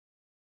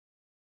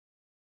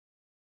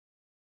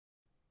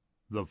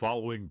The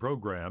following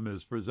program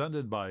is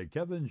presented by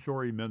Kevin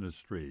Shorey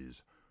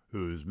Ministries,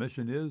 whose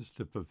mission is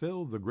to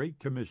fulfill the Great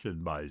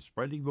Commission by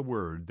spreading the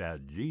word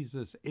that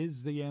Jesus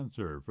is the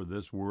answer for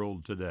this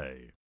world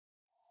today.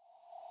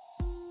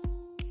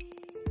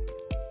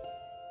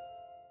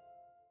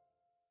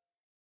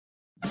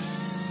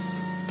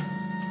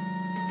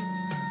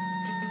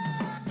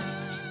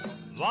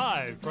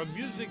 Live from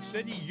Music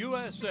City,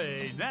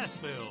 USA,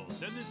 Nashville,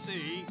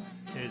 Tennessee,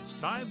 it's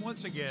time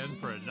once again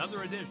for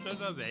another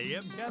edition of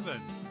AM Kevin,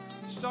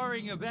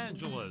 starring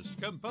evangelist,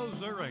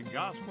 composer, and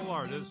gospel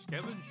artist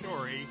Kevin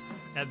Shorey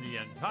and the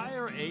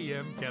entire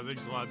AM Kevin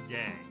Club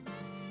gang.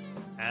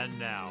 And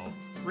now,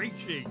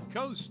 reaching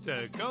coast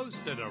to coast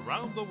and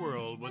around the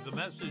world with the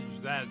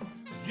message that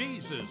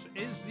Jesus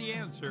is the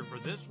answer for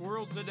this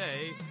world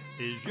today,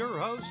 is your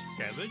host,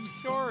 Kevin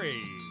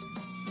Shorey.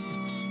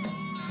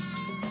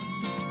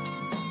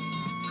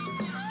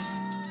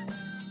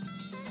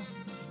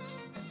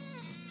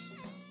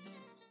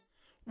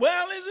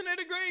 Well, isn't it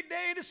a great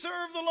day to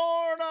serve the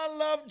Lord? I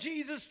love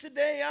Jesus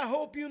today. I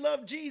hope you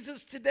love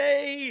Jesus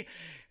today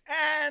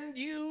and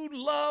you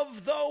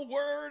love the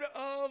Word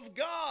of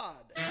God.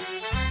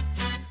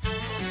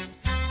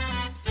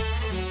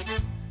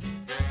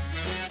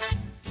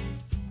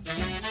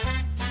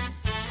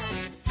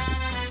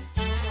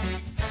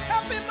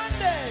 Happy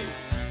Monday!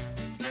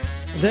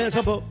 There's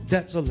a book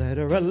that's a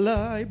letter, a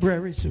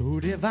library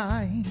so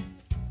divine.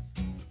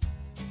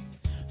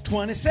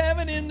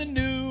 27 in the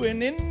new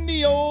and in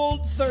the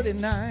old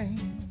 39.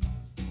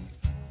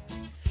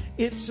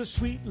 It's a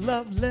sweet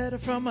love letter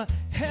from a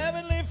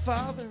heavenly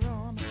Father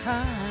on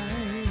high.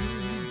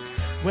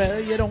 Well,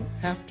 you don't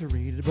have to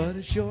read it, but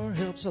it sure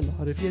helps a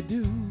lot if you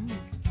do.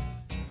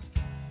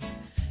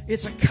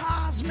 It's a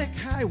cosmic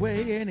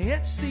highway and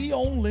it's the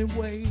only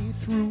way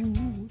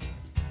through.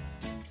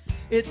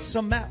 It's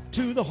a map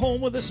to the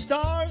home of the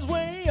stars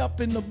way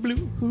up in the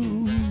blue.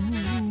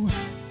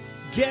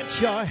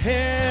 Get your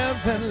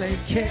heavenly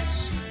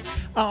kicks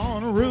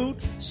on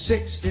Route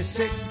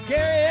 66.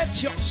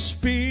 Get your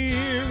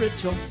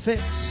spiritual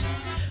fix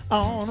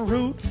on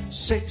Route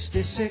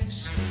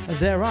 66.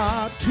 There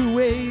are two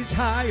ways,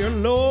 high or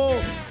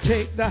low.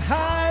 Take the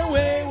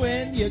highway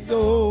when you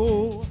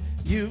go.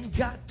 You've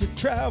got to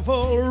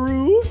travel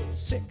Route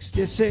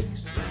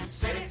 66. Route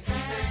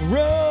 66.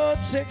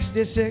 Route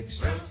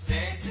 66. Route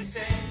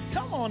 66.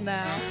 Come on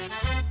now.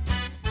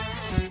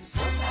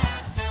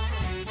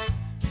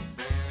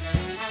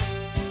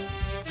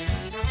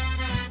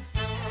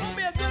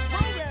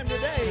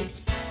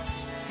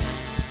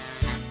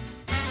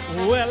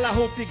 Well, I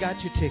hope you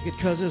got your ticket,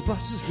 'cause this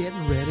bus is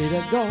getting ready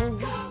to go.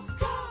 Go,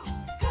 go,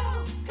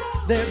 go, go.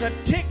 There's a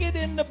ticket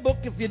in the book.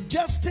 If you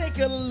just take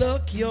a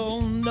look,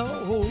 you'll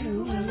know.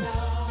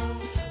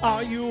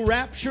 Are you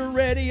rapture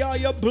ready? Are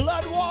you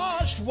blood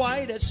washed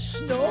white as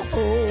snow?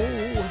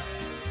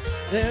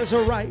 There's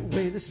a right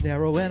way that's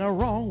narrow and a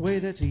wrong way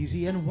that's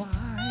easy and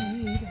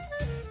wide.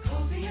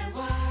 Cozy and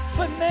wide.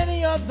 But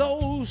many are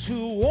those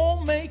who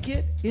won't make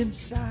it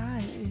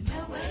inside.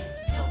 No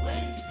way, no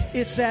way.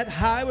 It's that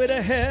highway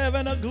to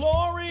heaven, a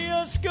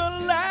glorious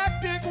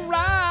galactic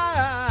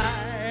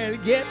ride.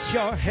 Get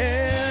your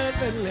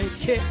heavenly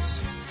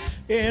kicks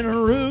in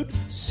Route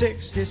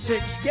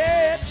 66.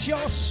 Get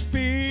your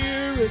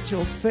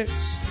spiritual fix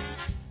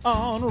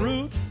on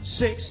Route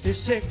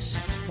 66.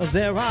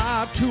 There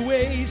are two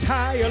ways,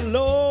 high or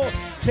low.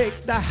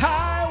 Take the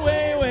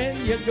highway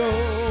when you go.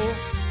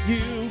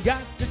 You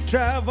got to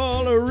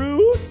travel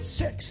Route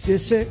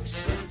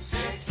 66. Route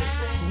 66.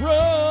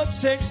 Road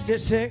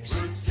 66.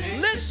 Route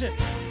 66. Listen,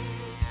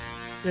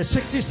 there's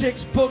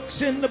 66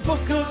 books in the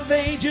book of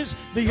ages.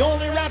 The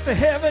only route to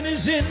heaven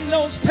is in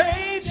those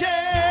pages.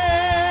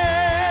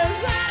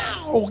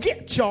 Ow!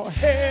 Get your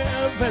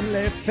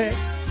heavenly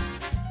fix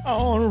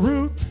on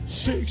Route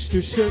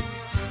 66.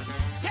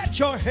 Get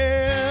your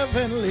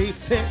heavenly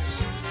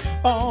fix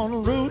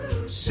on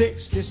Route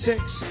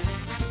 66.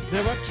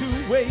 There are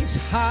two ways,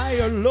 high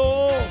or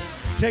low.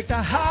 Take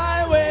the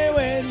highway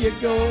when you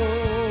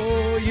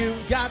go.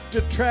 You've got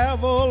to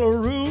travel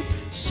Route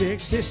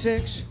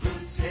 66.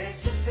 Route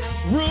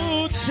 66.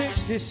 Route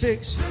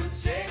 66. Route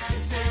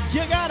 66.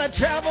 You gotta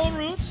travel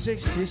Route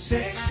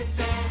 66.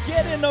 66.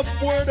 Get in the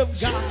Word of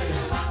God.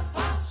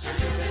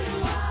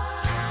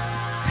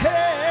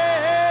 Hey,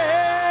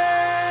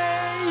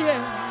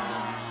 yeah.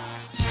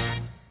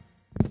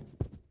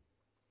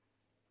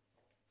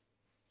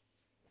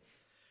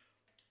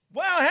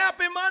 Well,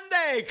 happy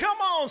Monday. Come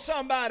on,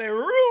 somebody.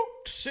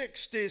 Route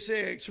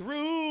 66.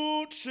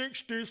 Route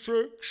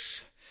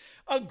 66.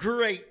 A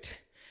great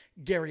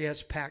Gary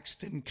S.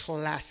 Paxton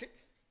classic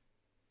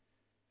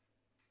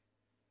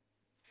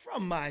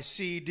from my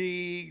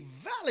CD,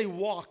 Valley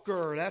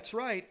Walker. That's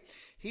right.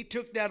 He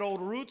took that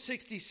old Route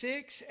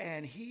 66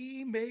 and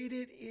he made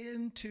it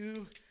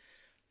into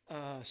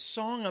a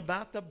song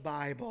about the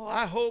Bible.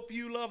 I hope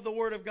you love the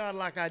Word of God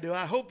like I do.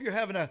 I hope you're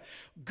having a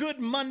good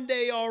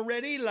Monday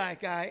already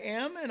like I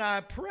am. And I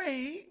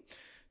pray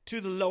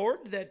to the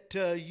Lord that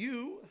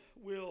you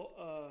will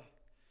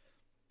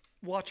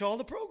watch all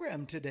the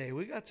program today.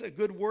 We got a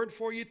good word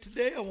for you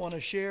today. I want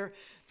to share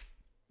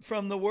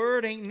from the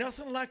word. Ain't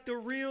nothing like the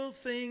real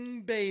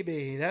thing,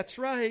 baby. That's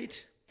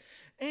right.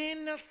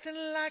 Ain't nothing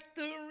like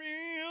the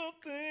real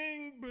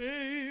thing,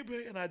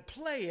 baby. And I'd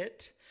play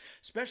it,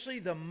 especially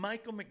the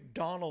Michael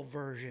McDonald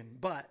version.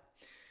 But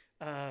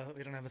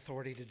we don't have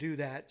authority to do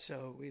that,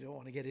 so we don't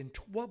want to get in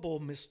trouble,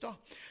 mister.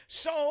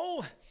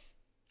 So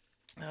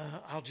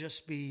I'll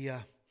just be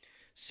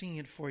singing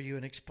it for you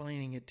and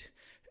explaining it,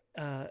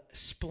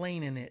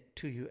 splaining it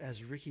to you,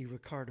 as Ricky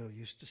Ricardo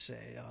used to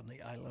say on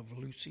the I Love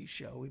Lucy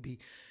show. We'd be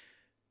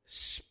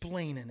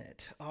splaining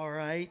it. All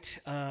right.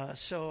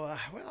 So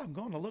I'm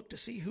going to look to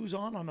see who's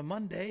on a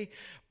Monday,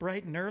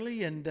 bright and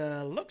early, and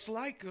looks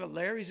like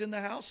Larry's in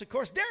the house. Of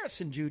course,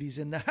 Darius and Judy's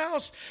in the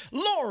house.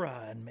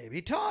 Laura and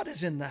maybe Todd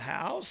is in the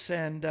house,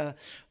 and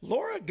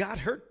Laura got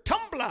her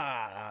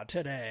tumbler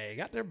today.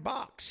 Got their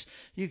box.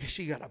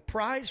 She got a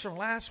prize from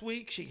last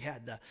week. She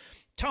had the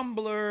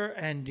tumbler,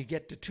 and you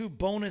get the 2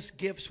 bonus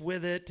gifts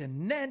with it.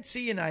 And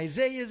Nancy and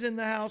Isaiah's in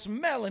the house.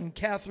 Mel and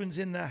Catherine's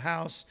in the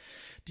house.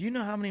 Do you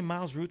know how many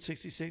miles Route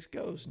 66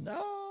 goes?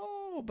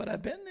 No, but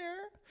I've been there.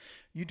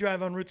 You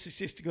drive on Route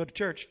 66 to go to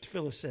church?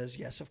 Phyllis says,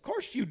 yes, of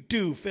course you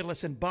do.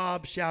 Phyllis and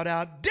Bob shout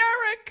out,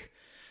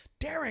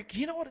 Derek,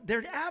 you know what?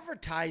 They're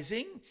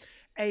advertising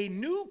a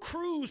new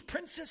cruise,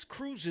 Princess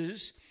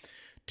Cruises,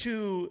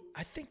 to,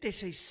 I think they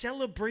say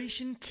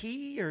Celebration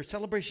Key or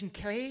Celebration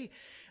K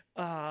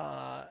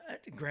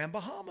at Grand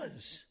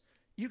Bahamas.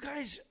 You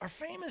guys are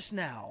famous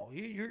now.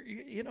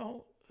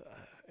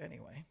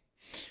 Anyway.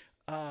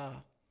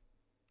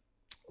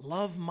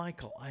 Love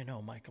Michael. I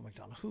know Michael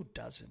McDonald. Who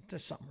doesn't?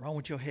 There's something wrong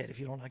with your head if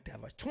you don't like to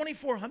have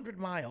 2,400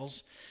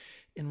 miles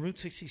in Route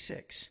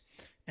 66.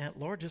 And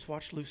Laura just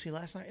watched Lucy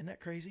last night. Isn't that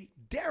crazy?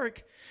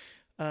 Derek,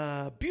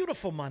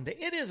 beautiful Monday.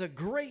 It is a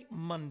great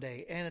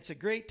Monday, and it's a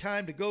great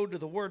time to go to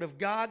the Word of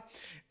God.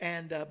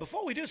 And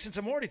before we do, since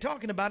I'm already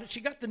talking about it,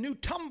 she got the new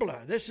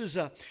tumbler. This is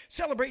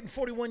celebrating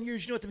 41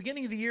 years. You know, at the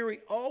beginning of the year, we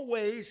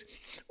always,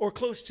 or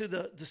close to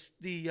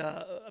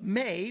the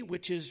May,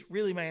 which is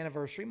really my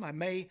anniversary. My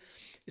May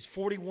is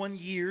 41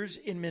 years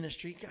in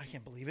ministry. I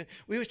can't believe it.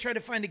 We always try to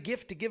find a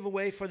gift to give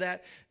away for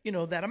that,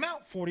 that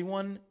amount,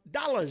 $41.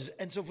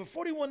 And so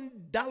for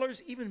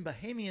 $41, even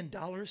Bahamian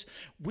dollars,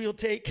 we'll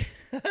take,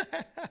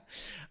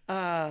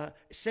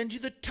 send you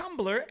the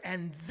tumbler.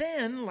 And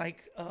then,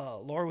 like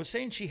Laura was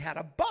saying, she had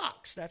a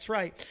box. That's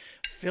right.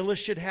 Phyllis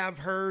should have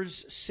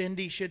hers.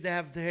 Cindy should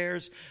have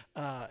theirs.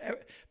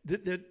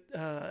 The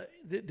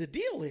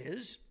deal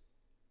is,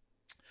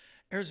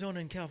 Arizona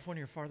and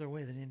California are farther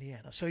away than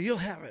Indiana. So you'll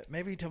have it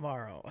maybe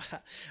tomorrow.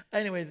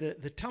 Anyway,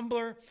 the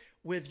tumbler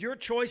with your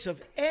choice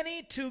of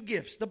any 2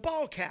 gifts. The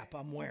ball cap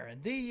I'm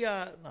wearing. The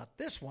not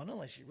this one,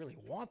 unless you really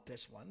want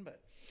this one,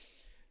 but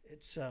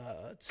it's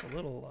a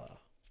little,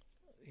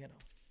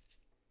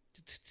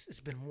 it's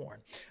been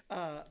worn.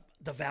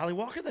 The Valley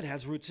Walker that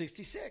has Route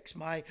 66,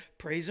 my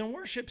Praise and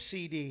Worship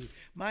CD,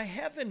 my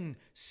Heaven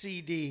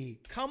CD,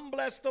 Come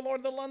Bless the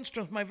Lord, the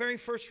Lundstroms, my very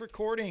first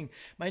recording,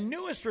 my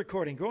newest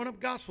recording, Growing Up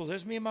Gospels.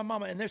 There's me and my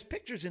mama, and there's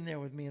pictures in there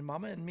with me and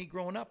mama and me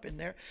growing up in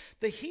there.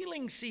 The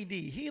Healing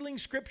CD, Healing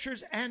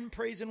Scriptures and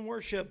Praise and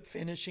Worship,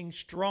 Finishing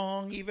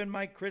Strong, even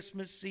my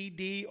Christmas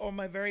CD or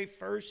my very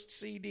first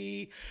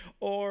CD,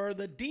 or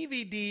the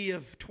DVD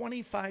of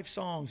 25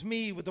 songs,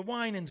 me with the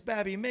Winans,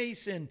 Babby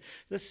Mason,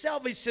 the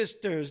Selvey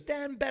Sisters,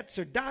 Dan Betzer,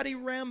 Dottie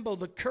Rambo,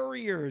 the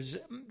Couriers,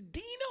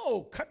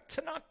 Dino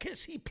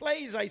Katsanakis, he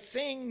plays, I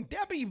sing,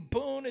 Debbie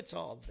Boone, it's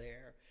all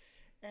there.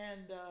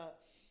 And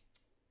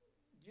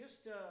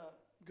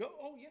go,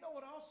 you know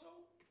what also?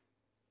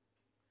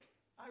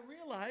 I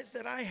realized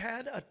that I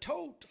had a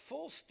tote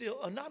full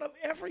still, not of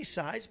every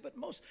size, but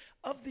most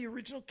of the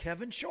original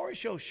Kevin Shorey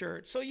Show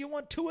shirt. So you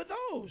want 2 of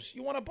those.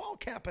 You want a ball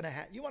cap and a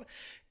hat. You want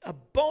a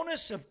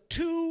bonus of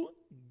 2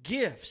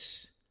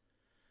 gifts.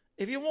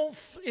 If you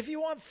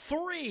want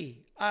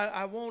 3,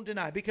 I won't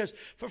deny. Because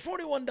for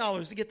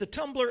 $41 to get the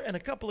tumbler and a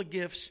couple of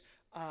gifts,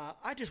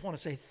 I just want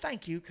to say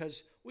thank you,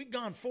 because we've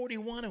gone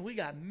 41 and we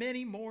got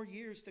many more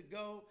years to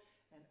go.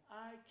 And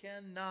I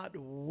cannot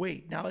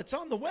wait. Now, it's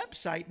on the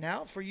website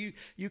now for you.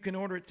 You can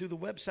order it through the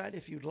website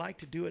if you'd like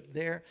to do it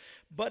there.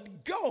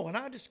 But go, and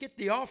I'll just get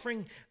the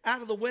offering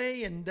out of the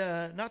way. And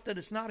not that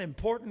it's not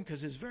important,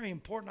 because it's very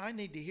important. I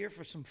need to hear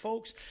from some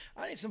folks.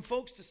 I need some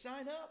folks to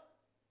sign up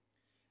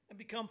and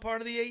become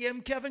part of the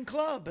AM Kevin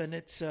Club. And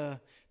it's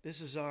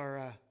this is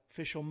our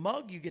official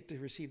mug. You get to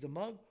receive the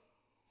mug.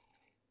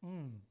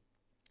 And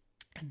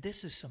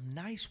this is some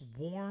nice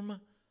warm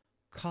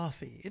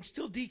coffee. It's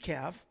still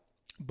decaf,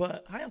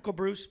 but hi, Uncle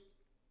Bruce.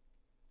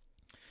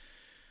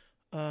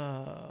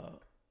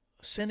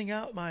 Sending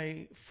out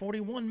my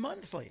 41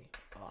 monthly.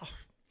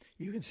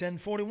 You can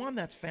send 41.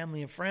 That's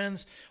family and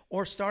friends,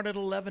 or start at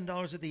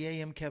 $11 at the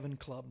AM Kevin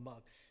Club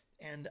mug.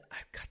 And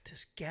I've got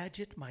this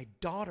gadget my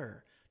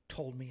daughter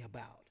told me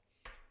about,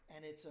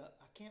 and it's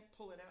I can't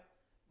pull it out,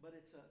 but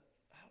it's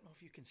I don't know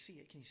if you can see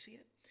it. Can you see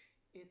it?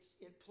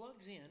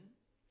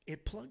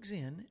 It plugs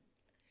in,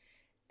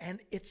 and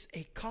it's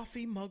a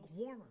coffee mug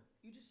warmer.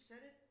 You just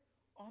set it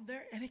on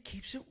there, and it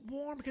keeps it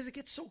warm because it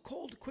gets so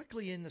cold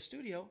quickly in the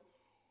studio.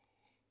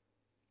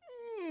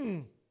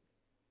 And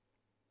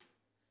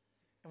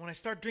when I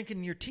start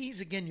drinking your teas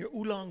again, your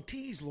oolong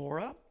teas,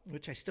 Laura,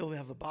 which I still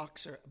have a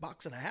box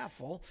and a half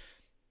full,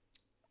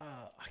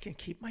 I can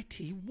keep my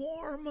tea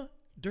warm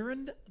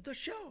during the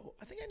show.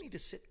 I think I need to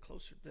sit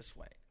closer this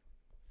way.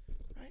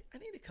 Right? I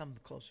need to come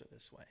closer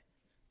this way.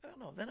 I don't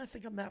know. Then I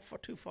think I'm that far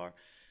too far.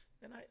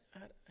 Then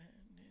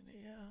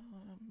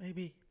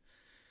maybe.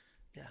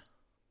 Yeah.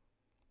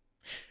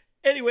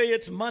 Anyway,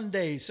 it's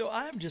Monday, so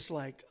I'm just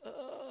like,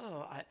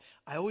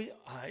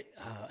 I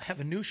have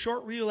a new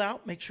short reel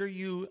out. Make sure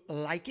you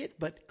like it,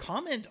 but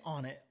comment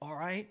on it, all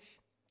right?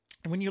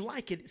 And when you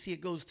like it, see,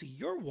 it goes to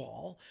your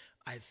wall.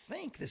 I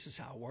think this is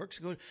how it works.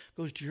 It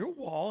goes to your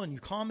wall, and you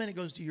comment, it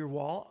goes to your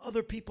wall.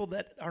 Other people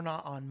that are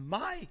not on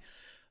my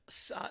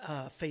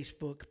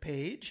Facebook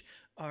page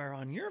are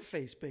on your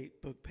Facebook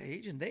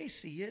page, and they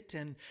see it.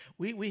 And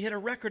we hit a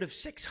record of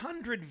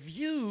 600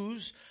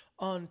 views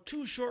on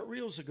 2 short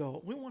reels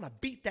ago. We want to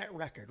beat that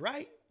record,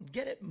 right?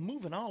 Get it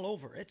moving all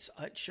over. It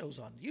shows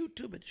on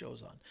YouTube, it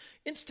shows on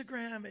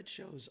Instagram, it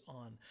shows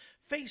on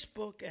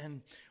Facebook,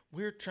 and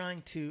we're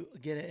trying to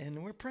get it.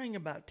 And we're praying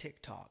about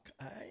TikTok.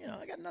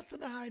 I got nothing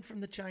to hide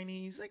from the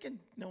Chinese. They can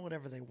know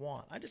whatever they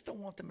want. I just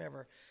don't want them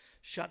ever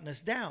shutting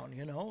us down,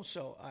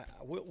 So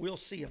we'll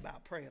see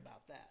pray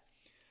about that.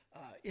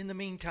 In the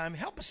meantime,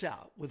 help us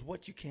out with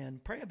what you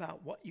can. Pray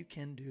about what you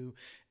can do,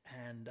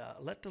 and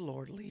let the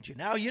Lord lead you.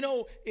 Now,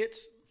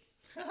 it's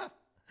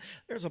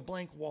there's a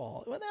blank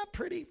wall. Wasn't that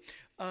pretty?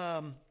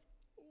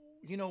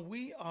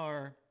 We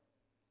are.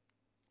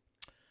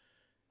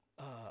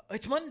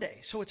 It's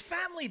Monday, so it's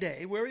family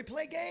day where we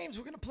play games.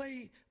 We're going to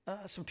play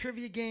some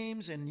trivia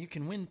games, and you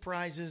can win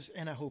prizes,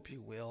 and I hope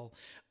you will.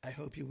 The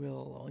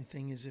only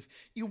thing is, if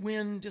you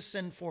win, just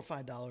send $4 or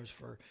 $5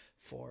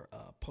 for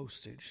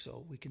postage,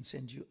 so we can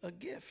send you a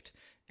gift.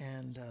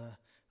 And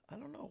I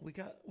don't know, we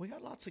got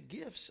lots of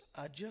gifts.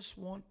 I just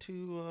want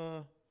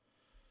to.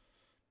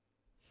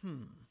 I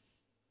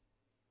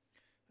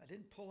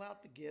didn't pull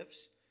out the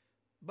gifts,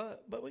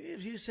 but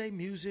if you say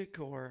music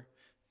or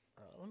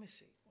let me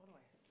see.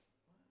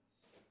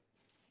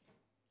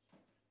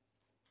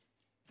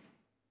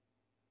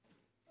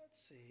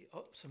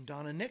 Oh, some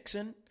Donna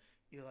Nixon.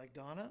 You like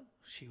Donna?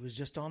 She was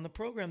just on the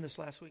program this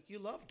last week. You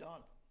love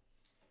Donna.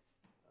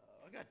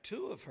 I got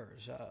 2 of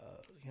hers, so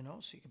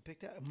you can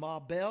pick that. Ma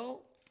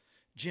Bell,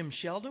 Jim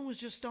Sheldon was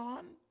just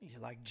on. You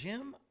like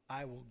Jim?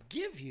 I will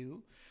give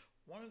you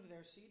one of their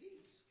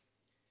CDs.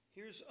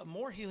 Here's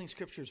more Healing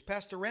Scriptures.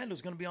 Pastor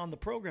Randall's going to be on the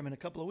program in a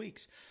couple of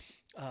weeks.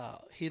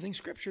 Healing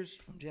Scriptures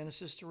from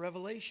Genesis to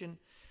Revelation.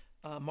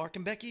 Mark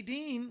and Becky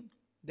Dean,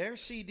 their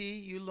CD.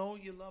 You know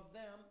you love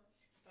them.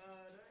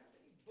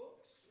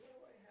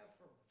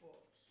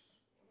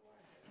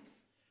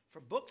 For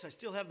books, I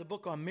still have the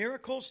book on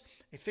miracles,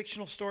 a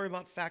fictional story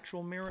about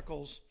factual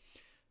miracles,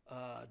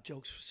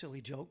 silly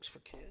jokes for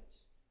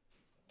kids.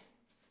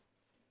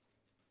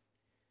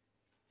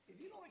 If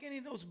you don't like any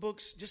of those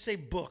books, just say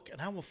book, and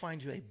I will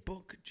find you a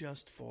book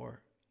just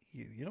for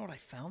you. You know what I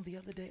found the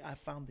other day? I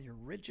found the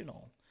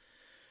original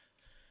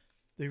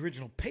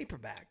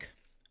paperback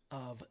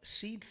of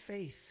Seed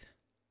Faith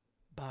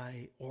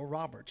by Oral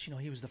Roberts.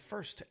 He was the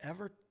first to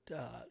ever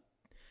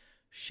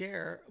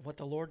share what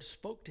the Lord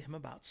spoke to him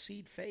about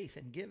seed faith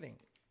and giving.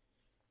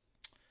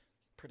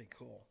 Pretty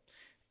cool.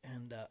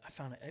 And I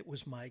found it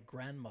was my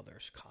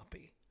grandmother's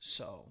copy.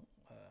 So,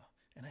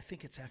 and I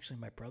think it's actually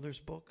my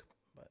brother's book,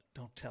 but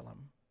don't tell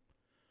him.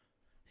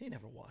 He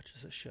never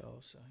watches the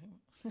show, so.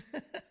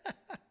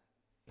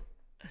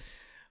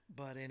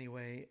 But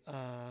anyway,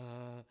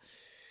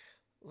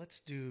 let's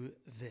do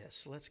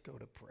this. Let's go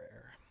to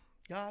prayer.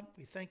 God,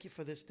 we thank you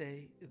for this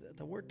day.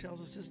 The word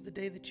tells us this is the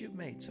day that you've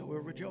made, so we'll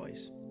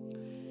rejoice.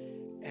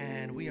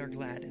 And we are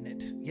glad in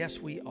it. Yes,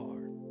 we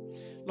are.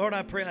 Lord,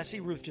 I pray, I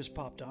see Ruth just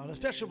popped on. A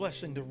special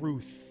blessing to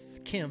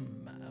Ruth,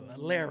 Kim,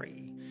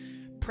 Larry,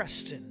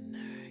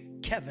 Preston,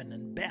 Kevin,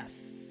 and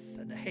Beth,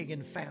 and the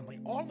Hagen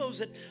family. All those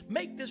that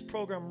make this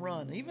program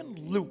run. Even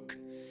Luke,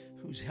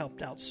 who's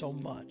helped out so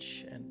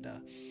much. And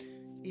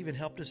even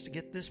helped us to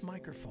get this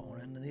microphone,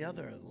 and the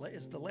other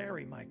is the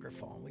Larry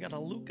microphone. We got a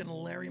Luke and a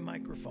Larry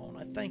microphone.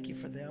 I thank you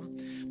for them.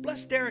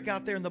 Bless Derek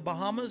out there in the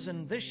Bahamas,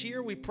 and this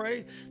year we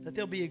pray that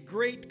there'll be a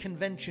great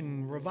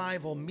convention,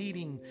 revival,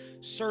 meeting,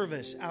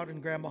 service out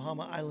in Grand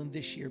Bahama Island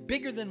this year,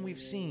 bigger than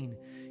we've seen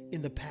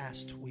in the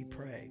past, we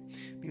pray.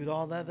 Be with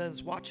all that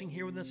is watching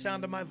here within the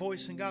sound of my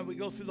voice, and God, we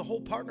go through the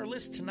whole partner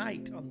list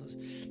tonight on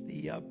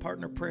the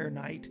partner prayer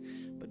night.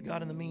 But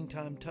God, in the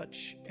meantime,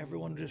 touch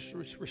everyone, just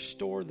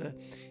restore the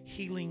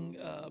healing,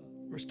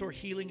 restore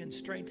healing and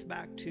strength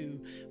back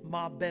to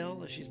Ma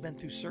Bell as she's been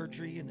through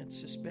surgery, and it's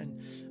just been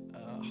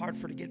hard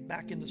for her to get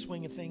back in the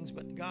swing of things.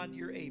 But God,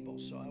 you're able,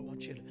 so I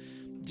want you to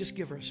just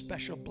give her a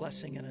special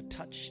blessing and a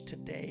touch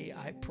today,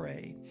 I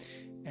pray.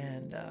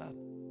 And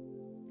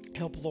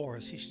help Laura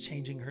as she's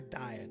changing her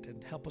diet,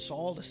 and help us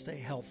all to stay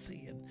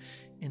healthy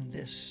in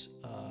this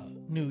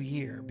new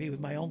year. Be with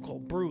my uncle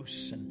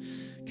Bruce and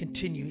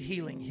continue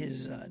healing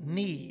his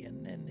knee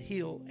and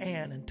heal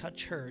Ann and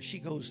touch her. She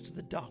goes to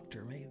the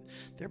doctor. May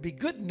there be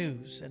good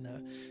news and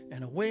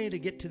a way to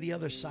get to the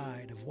other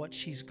side of what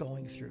she's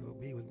going through.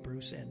 Be with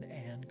Bruce and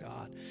Ann,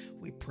 God.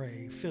 We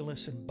pray.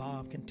 Phyllis and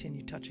Bob,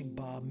 continue touching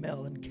Bob.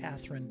 Mel and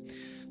Catherine.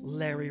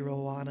 Larry,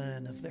 Rowana,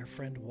 and of their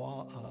friend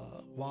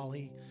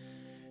Wally.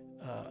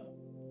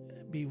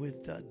 Be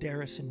with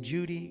Darius and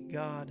Judy,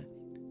 God.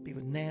 Be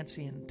with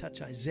Nancy and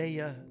touch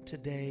Isaiah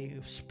today.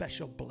 A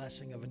special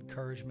blessing of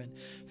encouragement.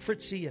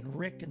 Fritzy and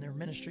Rick and their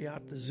ministry out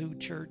at the Zoo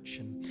Church.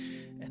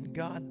 And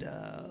God,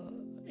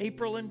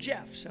 April and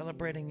Jeff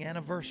celebrating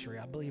anniversary,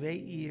 I believe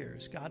 8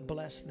 years. God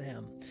bless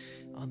them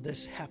on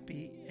this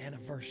happy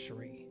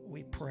anniversary.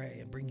 We pray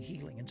and bring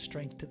healing and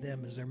strength to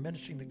them as they're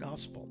ministering the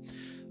gospel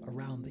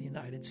around the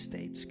United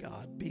States.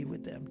 God, be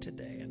with them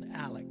today. And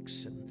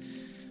Alex and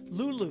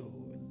Lulu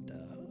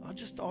and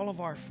just all of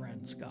our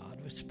friends,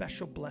 God, with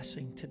special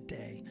blessing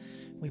today.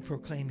 We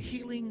proclaim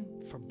healing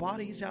for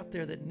bodies out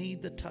there that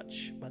need the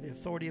touch by the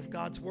authority of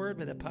God's word,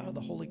 by the power of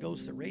the Holy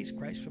Ghost that raised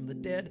Christ from the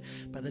dead,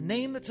 by the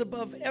name that's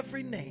above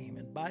every name,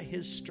 and by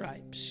his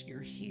stripes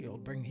you're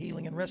healed. Bring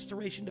healing and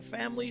restoration to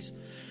families.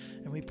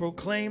 And we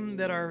proclaim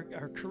that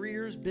our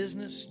careers,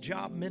 business,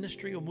 job,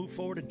 ministry will move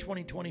forward in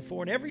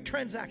 2024. And every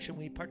transaction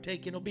we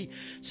partake in will be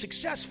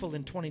successful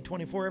in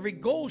 2024. Every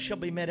goal shall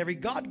be met. Every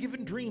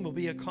God-given dream will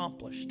be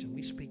accomplished. And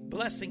we speak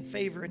blessing,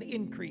 favor, and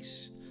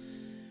increase,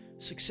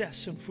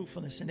 success and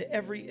fruitfulness into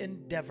every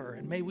endeavor.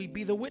 And may we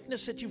be the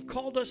witness that you've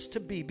called us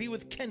to be. Be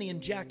with Kenny and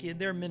Jackie and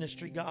their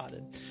ministry, God.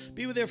 And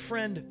be with their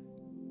friend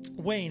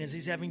Wayne as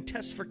he's having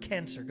tests for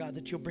cancer, God,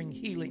 that you'll bring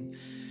healing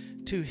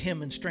to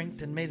him and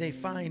strength, and may they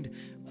find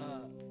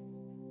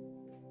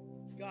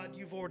God,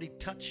 you've already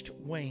touched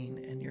Wayne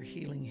and you're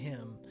healing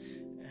him,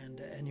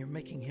 and you're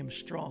making him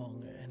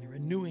strong and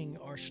renewing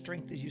our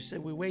strength. As you said,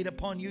 we wait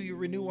upon you, you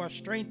renew our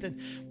strength,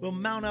 and we'll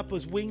mount up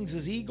with wings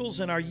as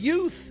eagles, and our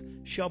youth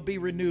shall be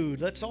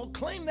renewed. Let's all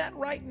claim that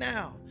right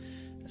now,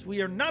 as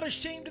we are not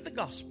ashamed of the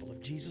gospel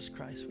of Jesus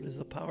Christ, for it is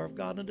the power of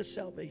God unto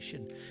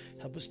salvation.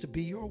 Help us to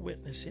be your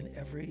witness in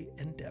every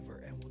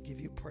endeavor, and we'll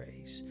give you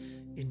praise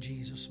in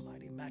Jesus'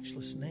 mighty,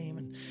 matchless name.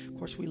 And of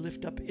course, we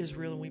lift up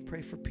Israel, and we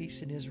pray for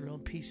peace in Israel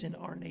and peace in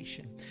our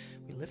nation.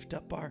 We lift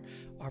up our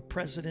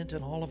president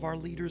and all of our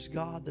leaders,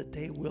 God, that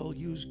they will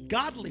use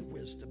godly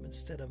wisdom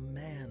instead of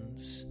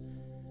man's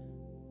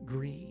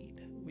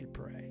greed. We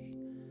pray.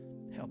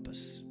 Help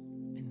us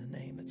in the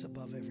name that's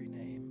above every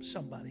name.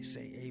 Somebody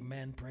say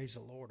amen, praise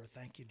the Lord, or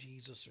thank you,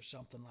 Jesus, or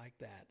something like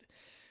that,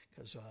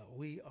 because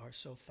we are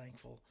so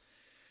thankful.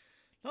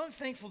 Not only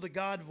thankful to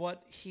God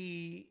what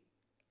he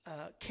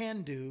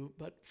can do,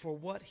 but for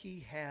what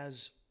he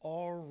has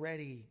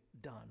already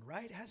done,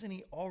 right? Hasn't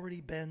he already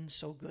been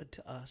so good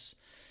to us?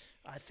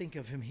 I think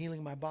of him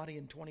healing my body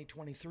in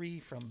 2023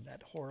 from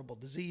that horrible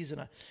disease,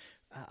 and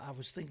I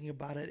was thinking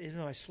about it. You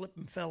know, I slipped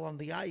and fell on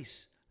the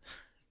ice.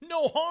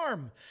 No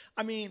harm.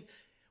 I mean,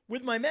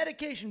 with my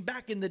medication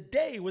back in the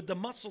day with the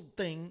muscle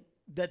thing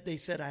that they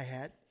said I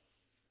had,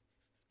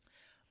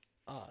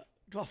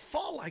 a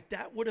fall like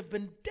that would have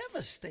been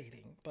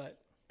devastating, but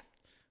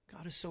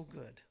God is so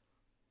good.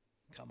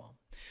 Come on.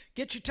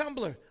 Get your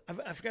tumbler.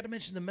 I forgot to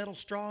mention the metal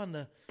straw and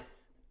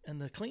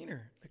the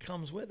cleaner that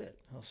comes with it.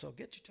 So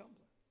get your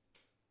tumbler.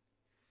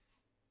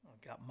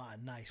 I've got my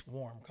nice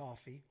warm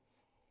coffee.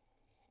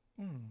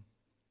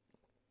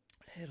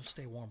 It'll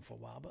stay warm for a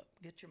while, but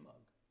get your mug.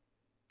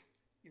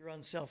 Your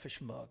unselfish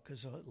mug,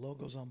 because the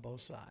logo's on both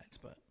sides,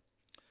 but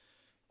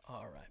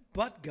all right.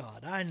 But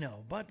God, I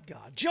know, but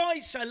God.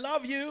 Joyce, I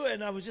love you.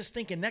 And I was just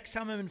thinking next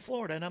time I'm in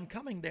Florida, and I'm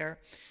coming there,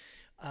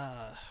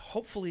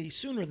 hopefully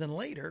sooner than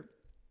later,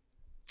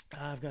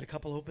 I've got a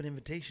couple open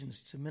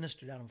invitations to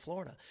minister down in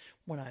Florida.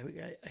 When I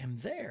am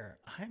there,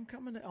 I'm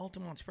coming to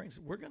Altamont Springs.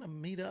 We're going to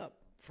meet up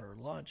for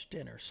lunch,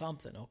 dinner,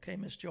 something. Okay,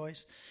 Miss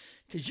Joyce?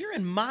 Because you're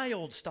in my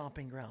old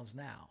stomping grounds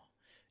now.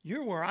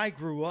 You're where I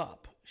grew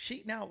up.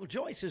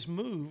 Joyce has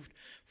moved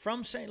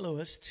from St.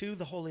 Louis to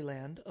the Holy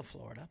Land of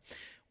Florida,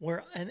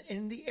 and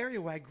in the area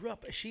where I grew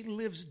up. She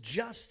lives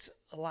just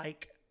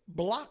like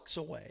blocks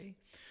away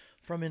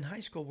from in high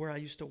school where I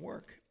used to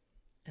work.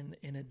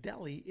 In a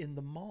deli in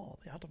the mall,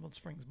 the Altamont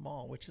Springs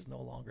Mall, which is no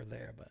longer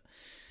there. But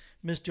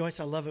Miss Joyce,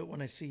 I love it when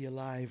I see you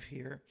live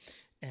here.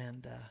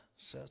 And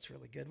so it's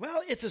really good.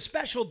 Well, it's a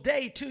special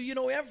day, too. You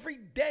know, every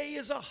day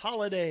is a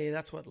holiday.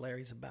 That's what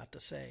Larry's about to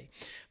say.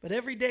 But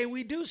every day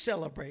we do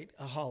celebrate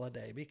a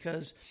holiday,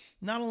 because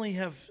not only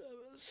have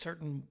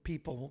certain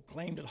people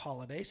claimed it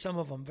holiday, some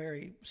of them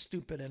very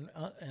stupid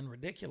and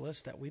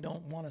ridiculous that we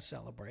don't want to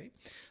celebrate.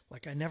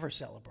 Like I never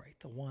celebrate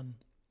the one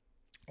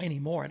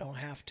anymore. I don't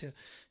have to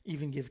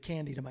even give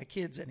candy to my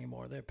kids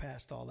anymore. They're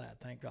past all that,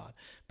 thank God.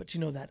 But you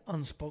know, that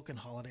unspoken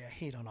holiday I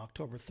hate on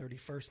October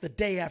 31st, the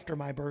day after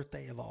my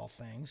birthday of all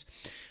things.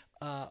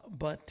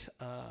 But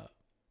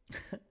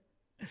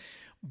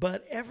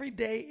every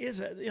day is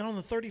on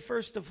the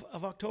 31st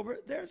of October,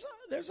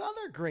 there's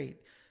other great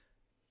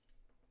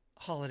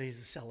holidays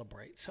to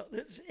celebrate. So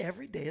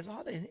every day is a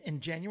holiday, and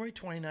January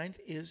 29th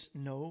is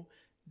no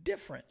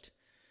different.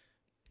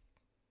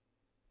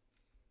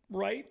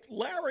 Right,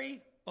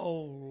 Larry?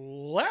 Oh,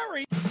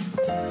 Larry.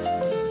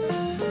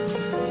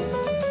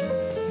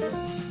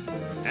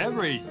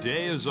 Every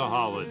day is a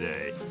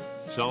holiday,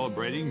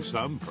 celebrating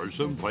some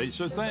person, place,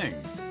 or thing.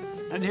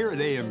 And here at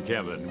AM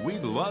Kevin, we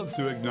love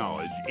to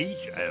acknowledge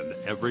each and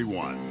every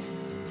one.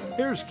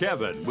 Here's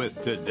Kevin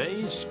with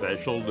today's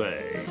special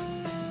day.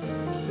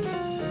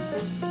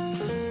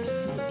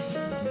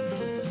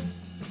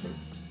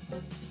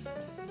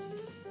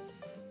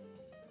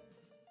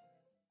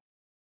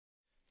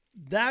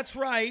 That's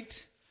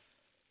right.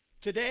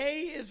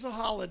 Today is a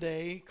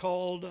holiday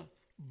called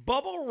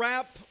Bubble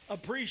Wrap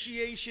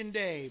Appreciation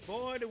Day.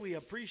 Boy, do we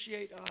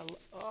appreciate,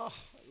 I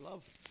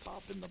love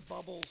popping the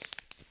bubbles.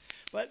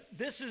 But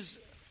this is,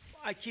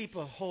 I keep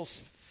a whole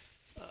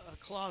a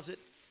closet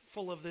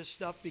full of this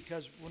stuff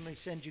because when they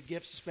send you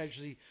gifts,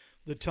 especially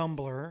the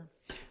tumbler,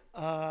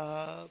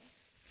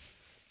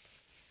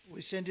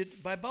 we send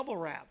it by bubble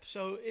wrap.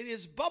 So it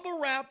is bubble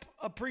wrap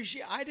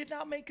appreciation. I did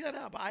not make that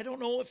up. I don't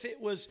know if it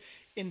was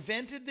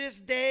invented this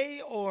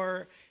day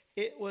or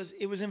it was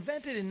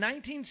invented in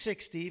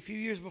 1960, a few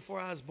years before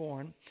I was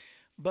born.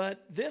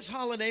 But this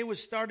holiday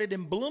was started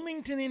in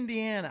Bloomington,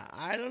 Indiana.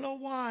 I don't know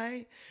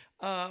why,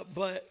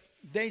 but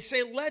they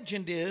say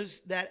legend is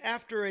that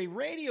after a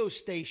radio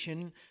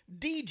station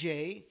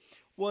DJ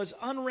was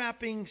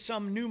unwrapping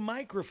some new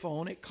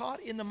microphone, it caught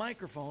in the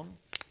microphone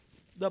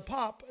the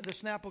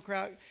Snapple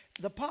crack,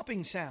 the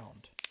popping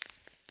sound.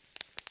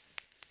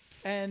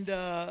 And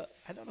I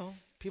don't know,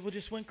 people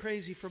just went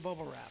crazy for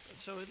bubble wrap. And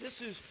so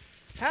this is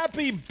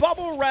Happy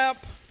Bubble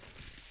Wrap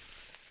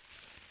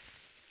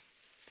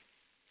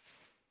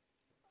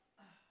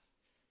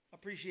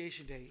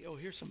Appreciation Day. Oh,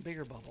 here's some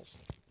bigger bubbles.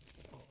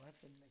 Oh, that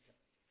didn't make it.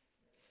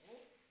 Oh,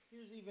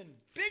 here's even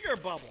bigger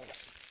bubbles.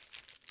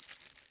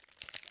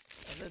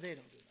 Oh, they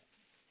don't do that.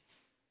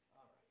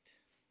 All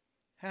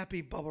right.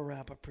 Happy Bubble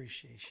Wrap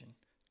Appreciation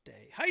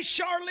Day. Hi,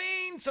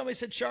 Charlene. Somebody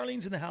said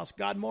Charlene's in the house.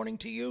 God morning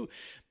to you,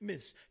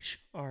 Miss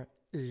Charlene.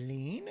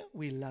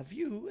 We love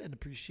you and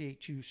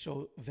appreciate you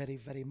so very,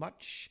 very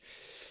much.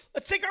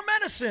 Let's take our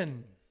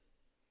medicine.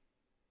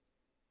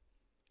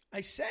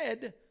 I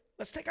said,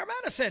 let's take our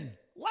medicine.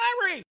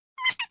 Larry!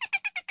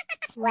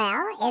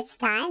 Well, it's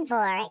time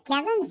for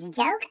Kevin's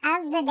Joke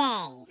of the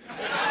Day.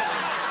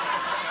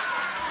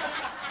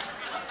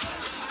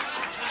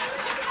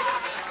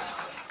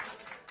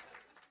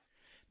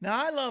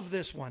 Now, I love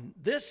this one.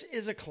 This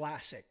is a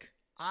classic.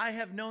 I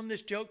have known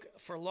this joke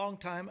for a long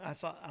time. I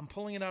thought I'm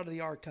pulling it out of the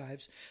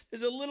archives.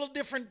 There's a little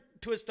different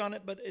twist on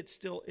it, but it's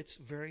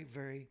very,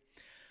 very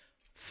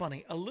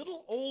funny. A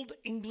little old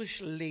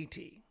English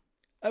lady,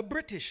 a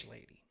British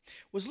lady,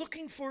 was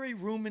looking for a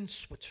room in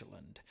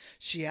Switzerland.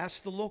 She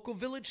asked the local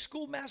village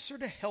schoolmaster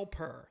to help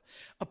her.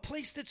 A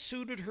place that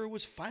suited her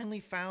was finally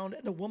found,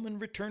 and the woman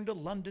returned to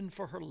London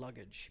for her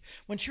luggage.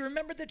 When she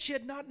remembered that she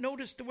had not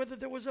noticed whether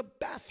there was a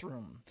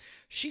bathroom,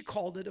 she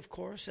called it, of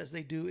course, as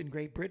they do in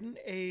Great Britain,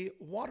 a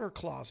water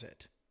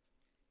closet.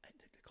 I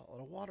think they call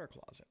it a water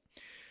closet.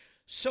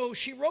 So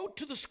she wrote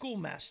to the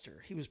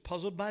schoolmaster. He was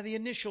puzzled by the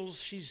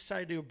initials. She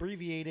decided to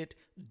abbreviate it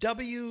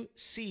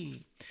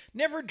WC.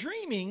 Never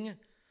dreaming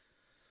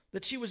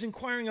that she was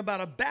inquiring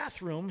about a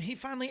bathroom, he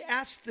finally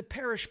asked the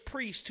parish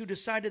priest, who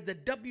decided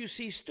that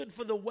WC stood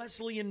for the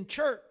Wesleyan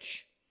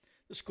Church.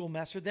 The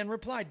schoolmaster then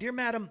replied, "Dear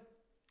madam,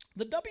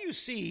 the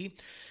WC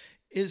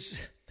is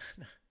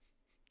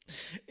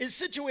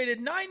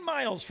situated 9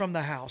 miles from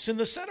the house in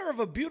the center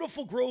of a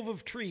beautiful grove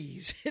of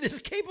trees. It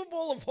is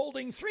capable of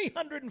holding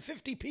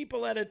 350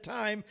 people at a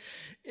time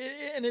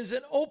and it's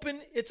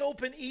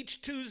open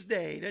each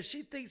Tuesday." Now,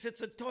 she thinks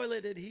it's a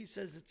toilet and he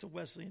says it's a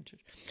Wesleyan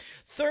church.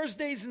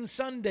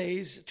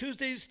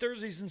 Tuesdays,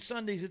 Thursdays, and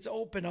Sundays it's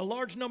open. A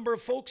large number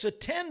of folks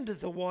attend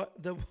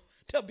the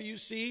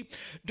WC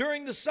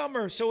during the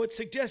summer, so it's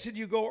suggested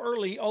you go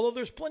early, although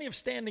there's plenty of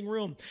standing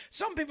room.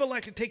 Some people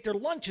like to take their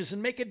lunches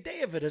and make a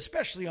day of it,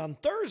 especially on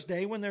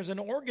Thursday when there's an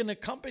organ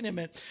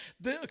accompaniment.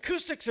 The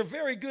acoustics are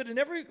very good and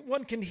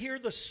everyone can hear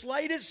the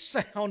slightest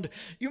sound.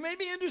 You may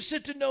be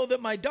interested to know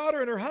that my daughter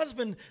and her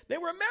husband, they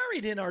were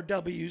married in our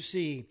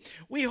WC.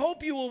 We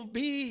hope you will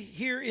be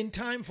here in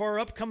time for our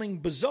upcoming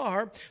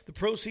bazaar. The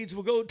proceeds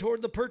will go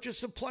toward the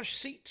purchase of plush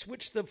seats,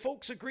 which the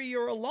folks agree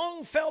are a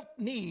long felt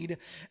need,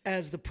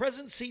 as the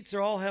present seats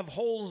all have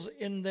holes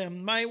in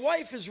them. My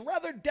wife is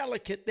rather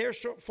delicate,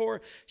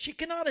 therefore she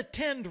cannot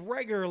attend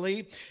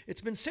regularly.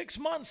 It's been 6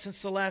 months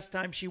since the last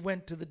time she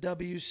went to the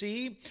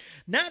WC.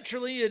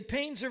 Naturally, it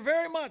pains her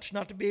very much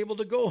not to be able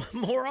to go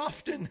more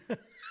often.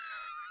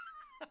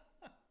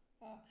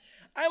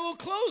 I will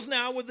close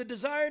now with the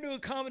desire to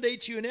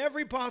accommodate you in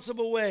every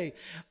possible way.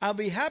 I'll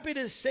be happy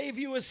to save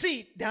you a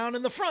seat down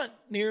in the front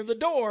near the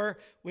door,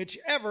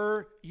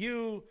 whichever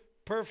you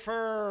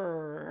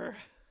prefer.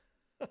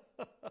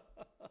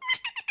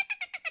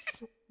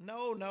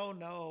 No.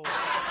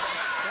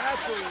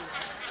 That's a...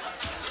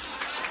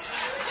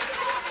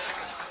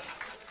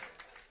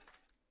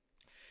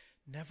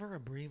 Never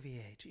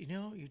abbreviate.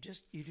 You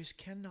just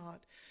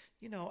cannot.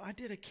 I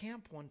did a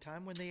camp one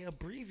time when they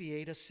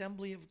abbreviate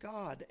Assembly of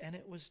God, and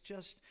it was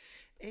just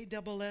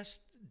ASS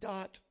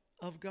dot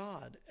of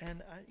God.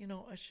 And,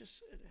 it's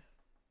just,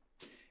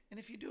 and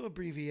if you do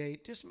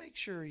abbreviate, just make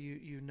sure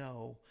you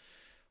know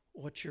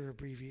what you're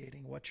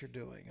abbreviating, what you're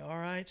doing. All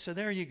right, so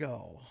there you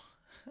go.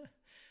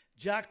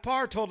 Jack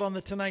Parr told on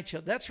the Tonight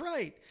Show. That's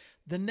right.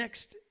 The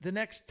next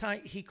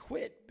time he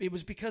quit, it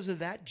was because of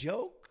that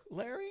joke,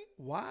 Larry?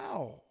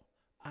 Wow.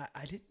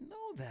 I didn't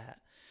know that.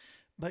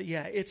 But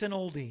yeah, it's an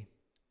oldie,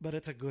 but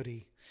it's a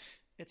goodie.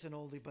 It's an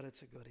oldie, but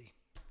it's a goodie.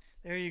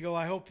 There you go.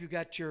 I hope you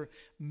got your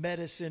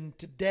medicine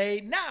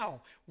today.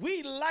 Now,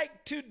 we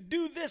like to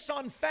do this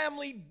on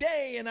Family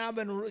Day, and I've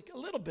been a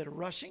little bit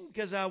rushing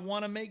because I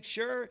want to make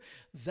sure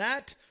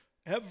that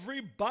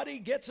everybody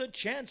gets a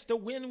chance to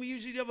win. We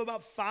usually have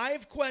about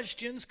 5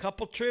 questions,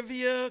 couple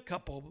trivia,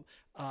 couple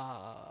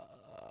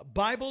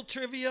Bible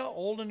trivia,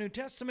 Old and New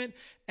Testament,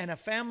 and a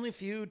Family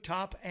Feud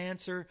top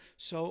answer.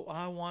 So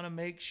I want to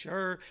make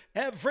sure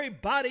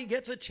everybody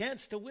gets a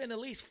chance to win, at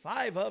least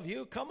 5 of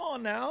you. Come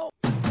on now.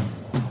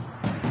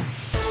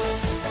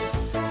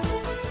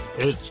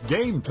 It's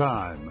game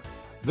time.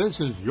 This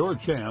is your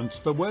chance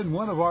to win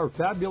one of our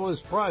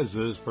fabulous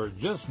prizes for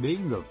just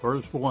being the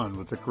first one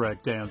with the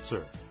correct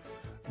answer.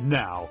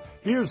 Now,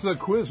 here's the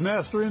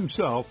quizmaster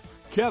himself,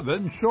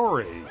 Kevin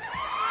Shorey.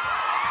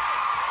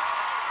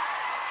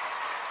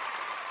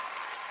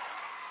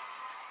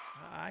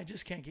 I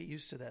just can't get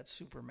used to that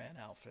Superman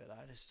outfit.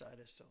 I just don't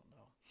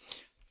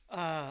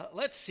know.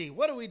 Let's see.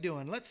 What are we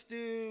doing? Let's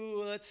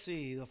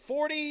see, the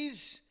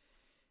 40s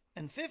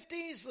and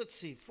 50s. Let's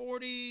see,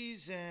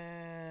 40s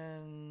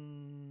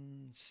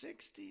and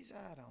 60s.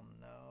 I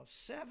don't know.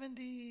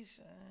 70s.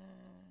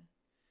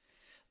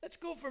 Let's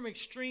go from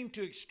extreme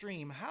to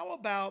extreme. How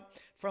about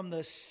from the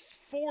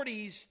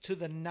 40s to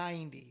the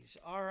 90s?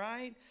 All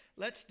right,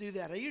 let's do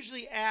that. I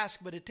usually ask,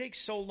 but it takes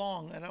so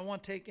long, and I don't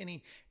want to take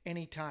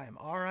any time.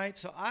 All right,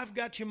 so I've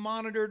got you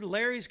monitored.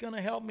 Larry's going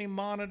to help me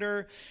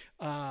monitor.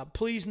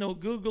 Please, no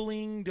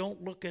Googling.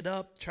 Don't look it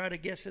up. Try to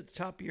guess at the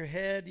top of your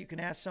head. You can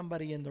ask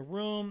somebody in the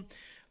room.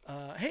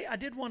 Hey, I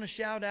did want to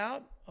shout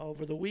out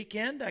over the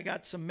weekend. I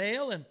got some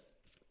mail, and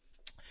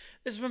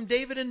this is from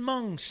David and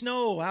Mung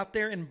Snow out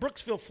there in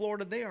Brooksville,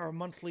 Florida. They are a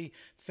monthly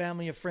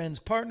Family of Friends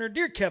partner.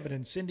 Dear Kevin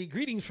and Cindy,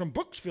 greetings from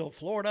Brooksville,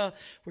 Florida.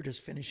 We're just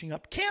finishing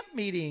up camp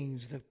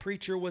meetings. The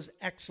preacher was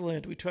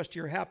excellent. We trust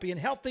you're happy and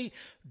healthy.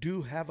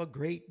 Do have a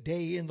great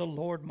day in the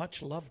Lord.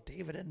 Much love,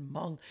 David and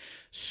Mung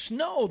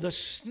Snow. The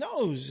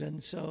snows.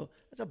 And so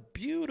it's isn't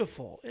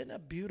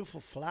that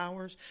beautiful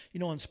flowers?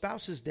 On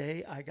Spouse's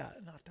Day, I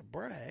got, not to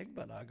brag,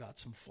 but I got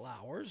some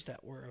flowers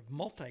that were of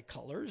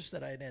multicolors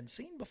that I hadn't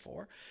seen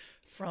before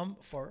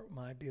for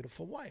my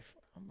beautiful wife.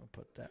 I'm going to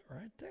put that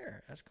right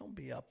there. That's going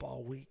to be up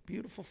all week.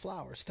 Beautiful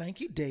flowers.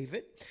 Thank you,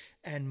 David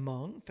and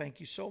Mung.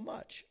 Thank you so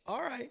much.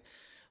 All right.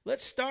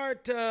 Let's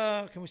start.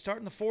 Can we start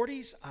in the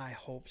 40s? I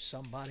hope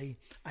somebody.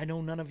 I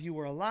know none of you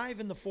were alive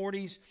in the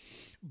 40s,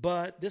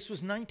 but this was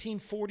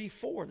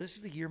 1944. This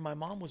is the year my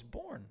mom was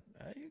born.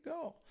 There you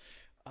go.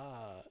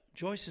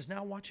 Joyce is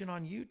now watching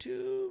on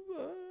YouTube.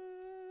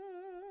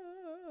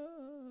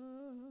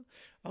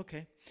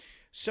 Okay.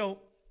 So,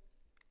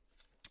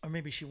 or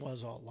maybe she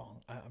was all along.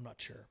 I'm not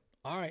sure.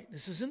 All right.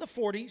 This is in the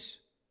 40s.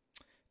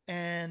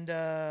 And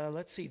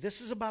let's see.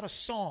 This is about a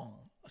song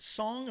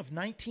of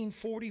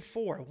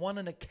 1944. It won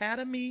an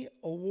Academy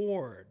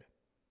Award.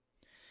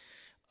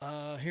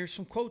 Here's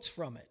some quotes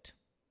from it.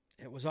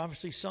 It was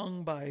obviously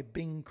sung by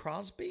Bing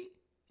Crosby.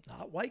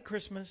 Not White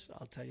Christmas,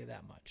 I'll tell you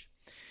that much.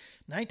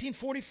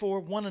 1944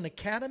 won an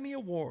Academy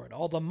Award.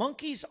 All the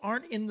monkeys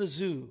aren't in the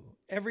zoo.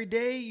 Every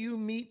day you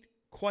meet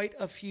quite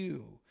a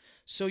few.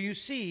 So you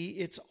see,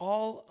 it's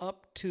all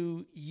up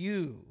to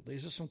you.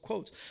 These are some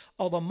quotes.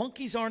 All the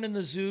monkeys aren't in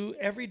the zoo.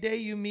 Every day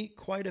you meet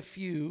quite a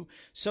few.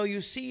 So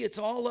you see, it's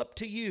all up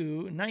to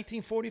you.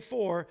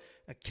 1944,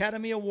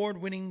 Academy Award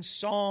winning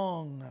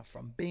song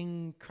from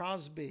Bing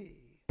Crosby.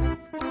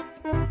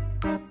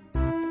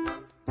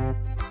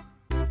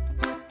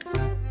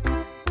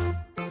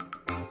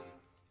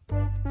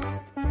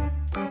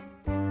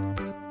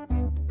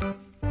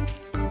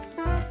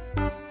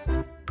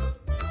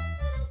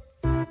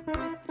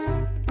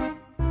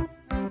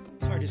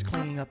 Just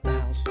cleaning up the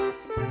house.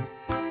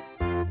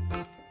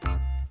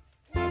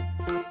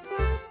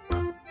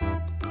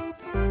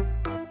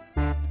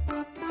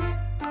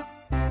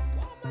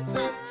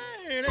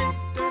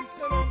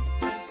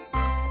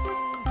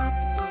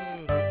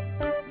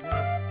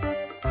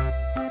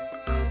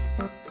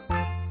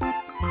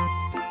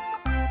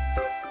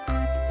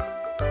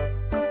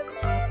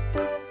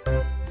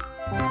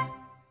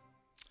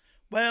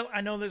 Well,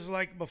 I know this is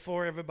like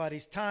before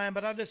everybody's time,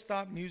 but I just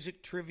thought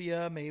music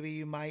trivia, maybe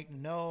you might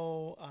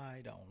know.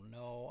 I don't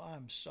know.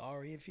 I'm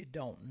sorry if you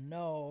don't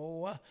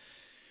know.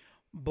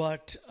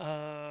 But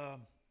all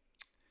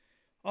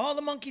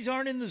the monkeys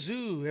aren't in the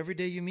zoo. Every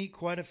day you meet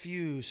quite a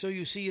few. So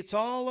you see, it's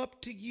all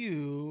up to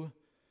you.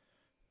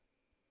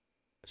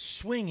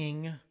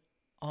 Swinging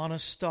on a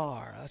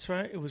Star. That's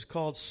right. It was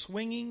called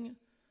Swinging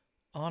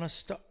on a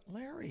Star.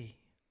 Larry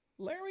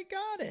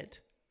got it.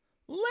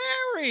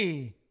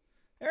 Larry!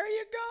 There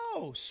you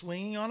go.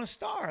 Swinging on a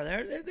Star.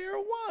 There it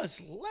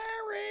was.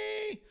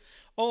 Larry.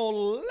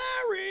 Oh,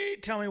 Larry,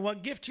 tell me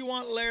what gift you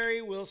want,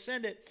 Larry. We'll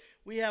send it.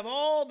 We have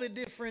all the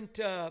different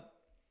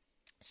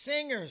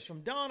singers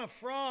from Donna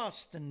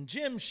Frost and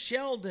Jim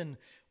Sheldon.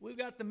 We've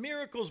got the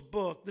Miracles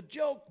book, the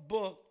Joke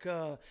book,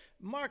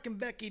 Mark and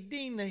Becky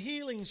Dean, the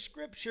Healing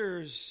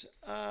Scriptures,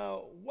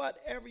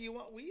 whatever you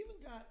want. We even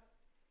got,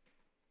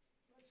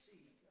 let's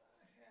see,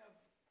 I have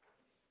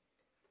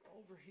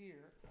over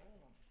here,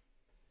 hold on.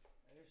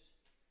 There's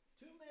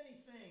too many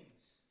things.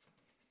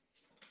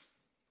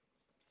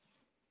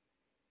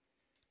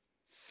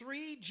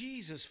 3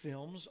 Jesus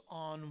films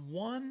on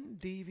 1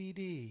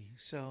 DVD.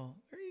 So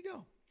there you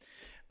go.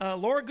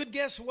 Laura, good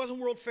guess. It wasn't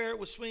World Fair. It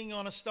was Swinging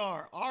on a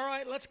Star. All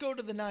right, let's go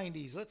to the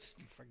 90s. Let's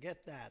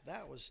forget that.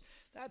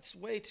 That's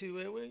way too,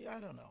 I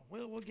don't know.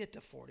 We'll get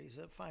to 40s.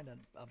 Find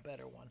a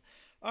better one.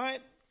 All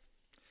right.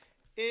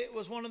 It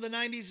was one of the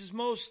 90s'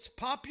 most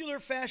popular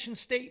fashion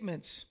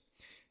statements.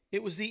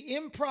 It was the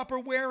improper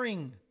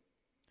wearing.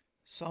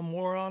 Some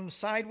wore on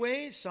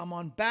sideways, some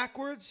on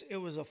backwards. It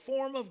was a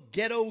form of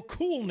ghetto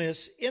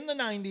coolness in the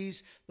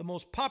 90s, the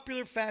most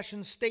popular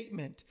fashion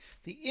statement.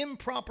 The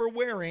improper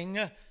wearing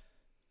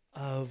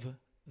of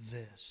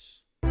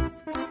this.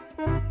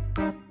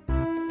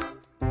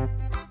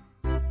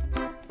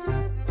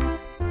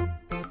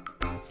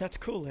 That's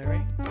cool,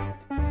 Larry.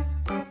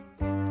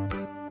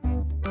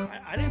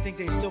 I didn't think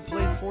they still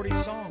played 40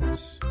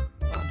 songs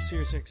on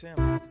Sirius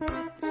XM.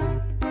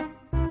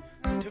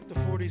 They took the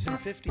 40s and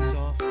 50s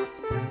off.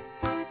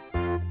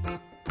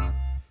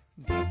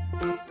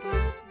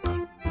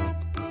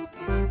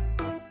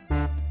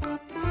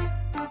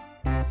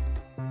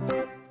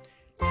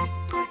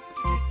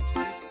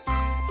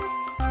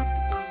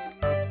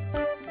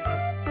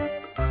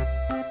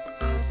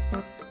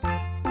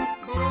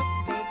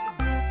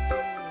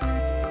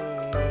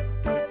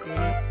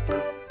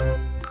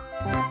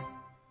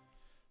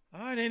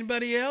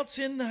 Anybody else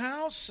in the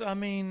house? I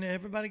mean,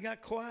 everybody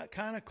got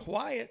kind of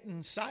quiet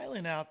and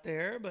silent out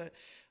there, but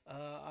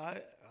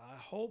I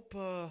hope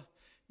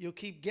you'll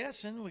keep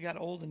guessing. We got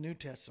Old and New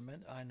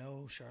Testament. I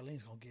know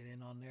Charlene's going to get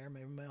in on there.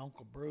 Maybe my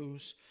Uncle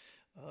Bruce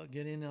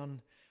get in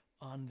on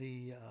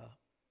the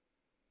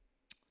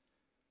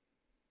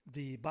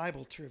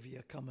Bible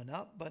trivia coming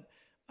up. But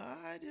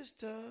I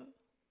just, I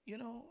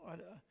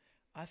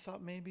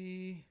thought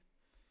maybe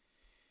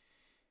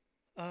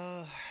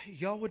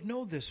y'all would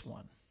know this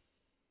one.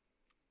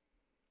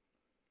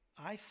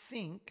 I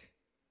think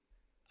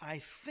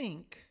I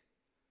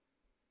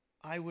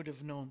would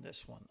have known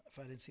this one if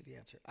I didn't see the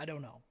answer. I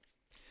don't know.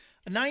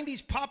 A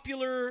 90s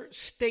popular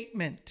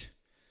statement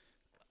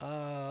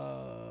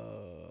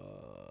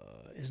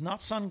is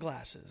not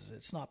sunglasses.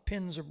 It's not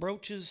pins or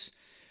brooches.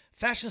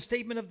 Fashion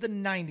statement of the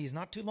 90s,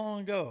 not too long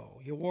ago.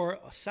 You wore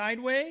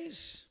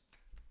sideways.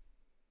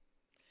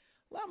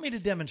 Allow me to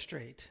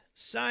demonstrate.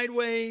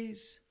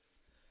 Sideways,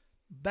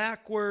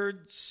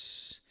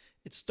 backwards.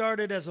 It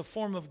started as a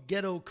form of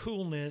ghetto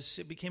coolness.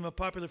 It became a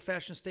popular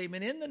fashion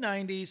statement in the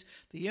 90s.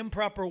 The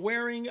improper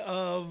wearing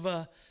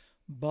of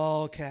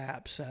ball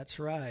caps. That's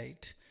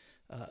right.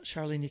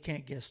 Charlene, you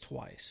can't guess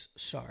twice.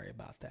 Sorry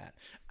about that.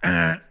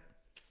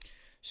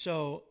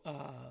 So,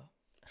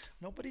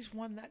 nobody's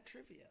won that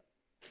trivia.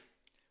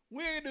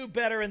 We're going to do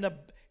better in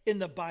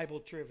the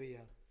Bible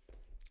trivia.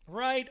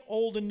 Right?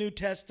 Old and New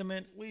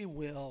Testament. We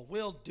will.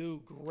 We'll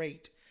do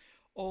great.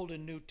 Old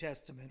and New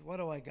Testament. What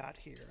do I got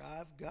here?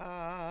 I've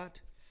got.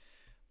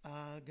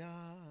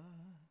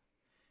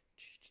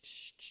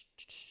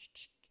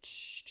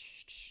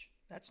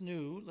 That's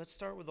new. Let's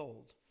start with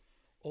old.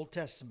 Old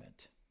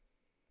Testament.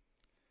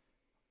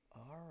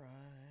 All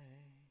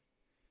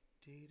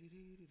right.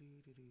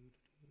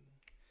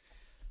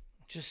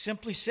 Just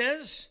simply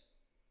says,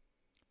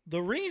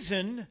 the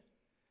reason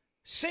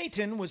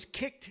Satan was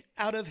kicked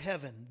out of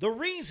heaven. The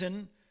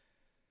reason.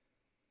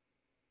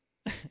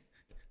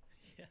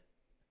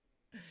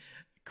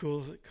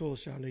 Cool,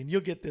 Charlene.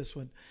 You'll get this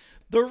one.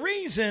 The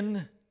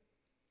reason,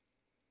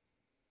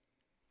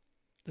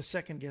 the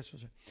second guess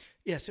was,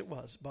 yes, it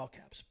was, ball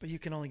caps, but you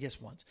can only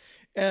guess once.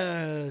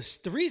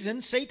 The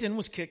reason Satan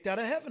was kicked out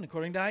of heaven,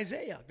 according to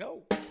Isaiah.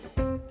 Go.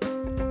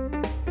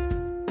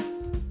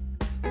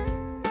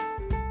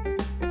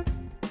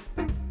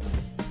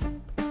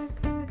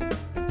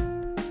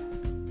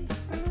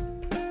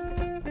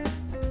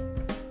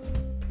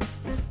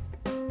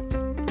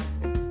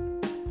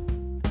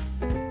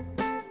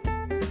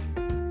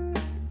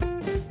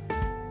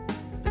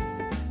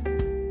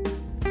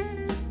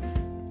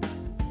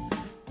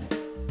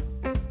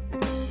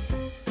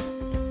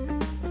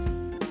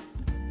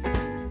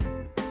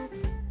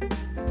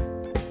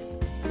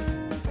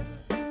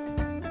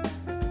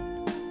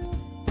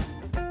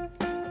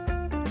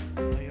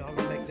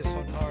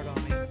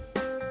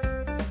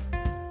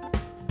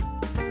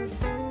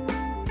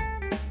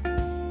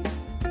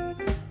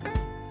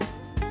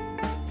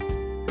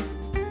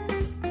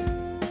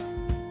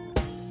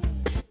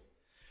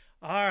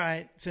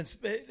 Since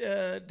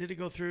did it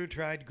go through?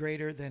 Tried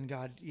greater than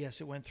God? Yes,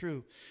 it went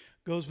through.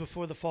 Goes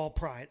before the fall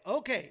pride.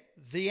 Okay,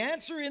 the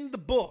answer in the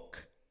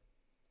book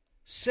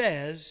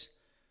says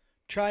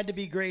tried to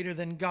be greater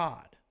than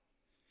God.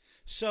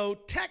 So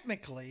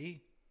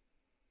technically,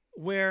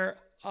 where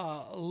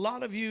a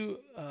lot of you,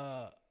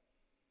 that's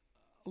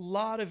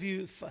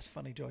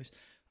funny, Joyce,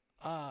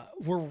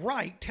 were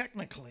right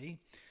technically.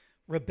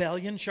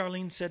 Rebellion,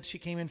 Charlene said she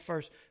came in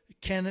first.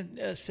 Ken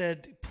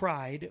said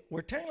pride,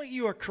 where technically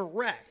you are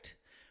correct.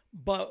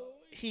 But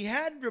he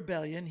had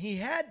rebellion, he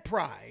had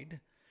pride,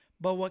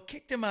 but what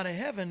kicked him out of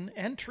heaven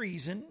and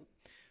treason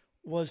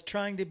was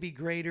trying to be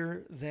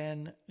greater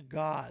than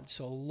God.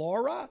 So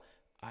Laura,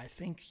 I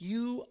think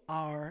you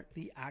are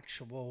the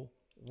actual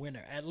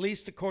winner, at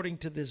least according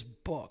to this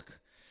book.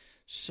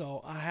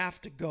 So I have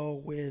to go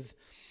with,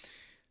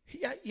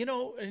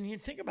 and you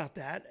think about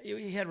that.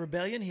 He had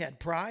rebellion, he had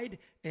pride,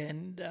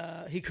 and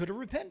he could have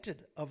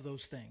repented of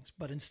those things.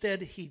 But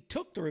instead, he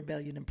took the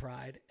rebellion and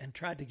pride and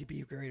tried to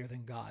be greater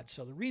than God.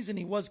 So the reason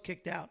he was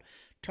kicked out,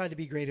 tried to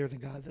be greater than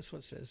God, that's what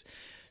it says.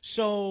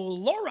 So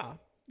Laura,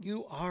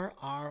 you are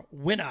our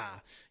winner.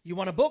 You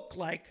want a book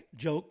like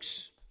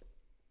Jokes,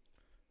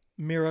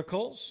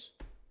 Miracles,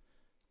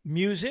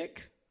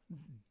 Music,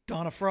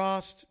 Donna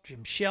Frost,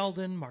 Jim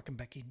Sheldon, Mark and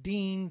Becky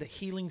Dean, The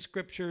Healing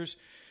Scriptures,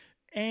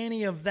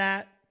 any of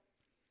that.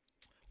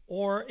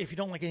 Or if you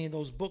don't like any of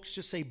those books,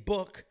 just say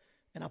book,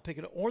 and I'll pick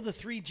it up. Or the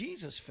 3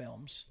 Jesus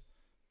films.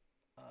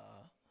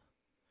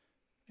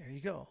 There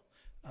you go.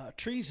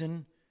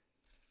 Treason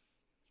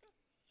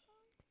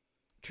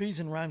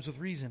rhymes with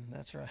reason.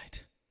 That's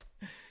right.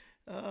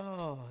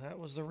 Oh, that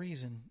was the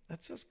reason.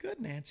 That's good,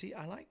 Nancy.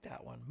 I like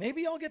that one.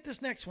 Maybe I'll get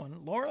this next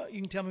one. Laura,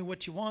 you can tell me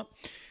what you want.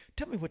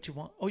 Tell me what you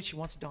want. Oh, she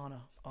wants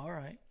Donna. All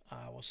right.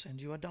 I will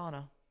send you a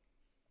Donna.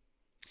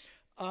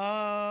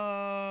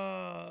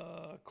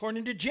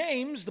 According to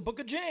James, the book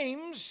of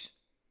James,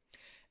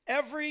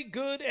 every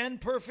good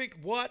and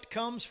perfect what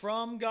comes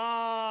from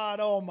God.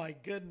 Oh, my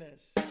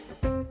goodness.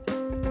 I'm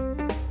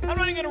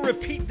not even going to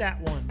repeat that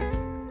one.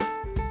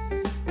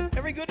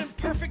 Every good and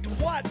perfect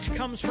what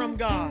comes from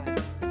God.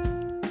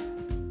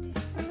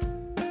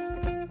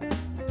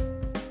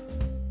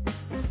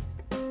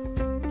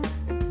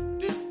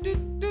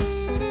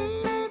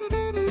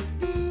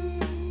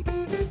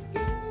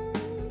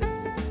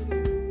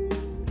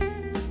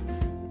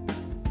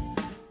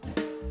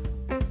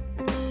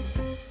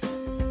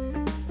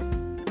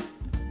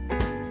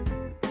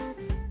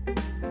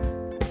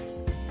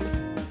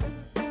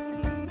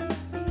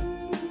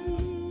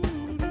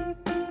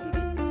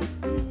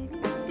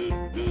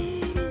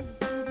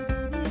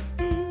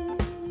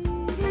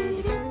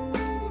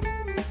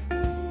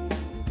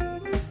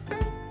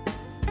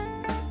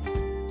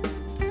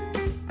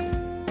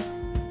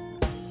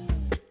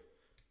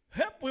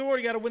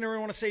 Got a winner. I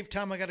want to save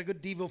time. I got a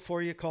good Devo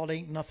for you called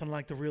Ain't Nothing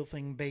Like the Real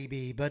Thing,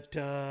 Baby. But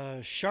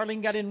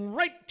Charlene got in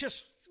right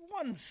just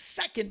 1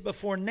 second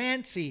before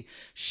Nancy.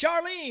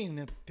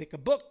 Charlene, pick a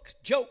book.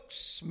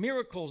 Jokes,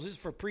 Miracles is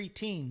for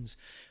preteens.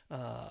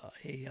 A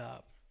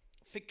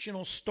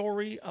fictional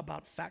story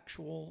about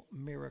factual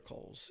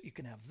miracles. You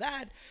can have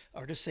that,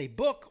 or just say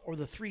book, or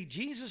the 3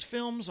 Jesus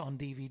films on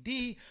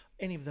DVD,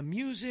 any of the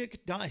music.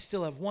 I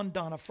still have 1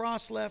 Donna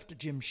Frost left,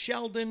 Jim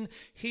Sheldon,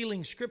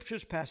 Healing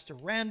Scriptures, Pastor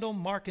Randall,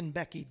 Mark and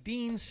Becky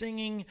Dean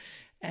singing,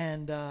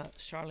 and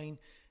Charlene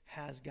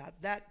has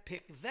got that.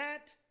 Pick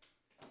that.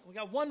 We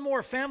got 1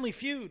 more, Family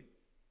Feud.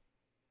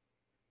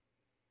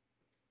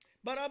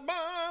 We're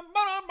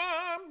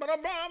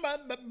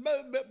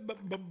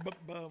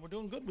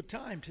doing good with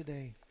time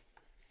today.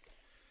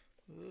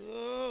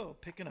 Oh,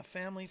 picking a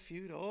Family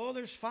Feud. Oh,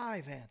 there's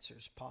 5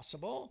 answers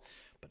possible,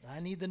 but I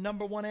need the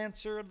number 1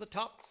 answer of the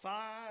top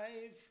 5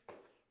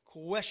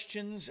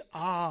 questions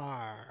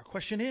are.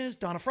 Question is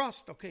Donna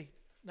Frost. Okay,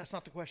 that's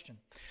not the question.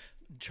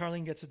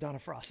 Charlene gets a Donna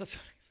Frost. That's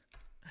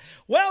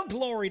well,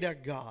 glory to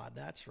God.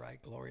 That's right,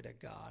 glory to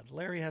God.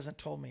 Larry hasn't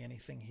told me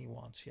anything he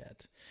wants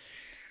yet.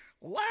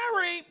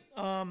 Larry,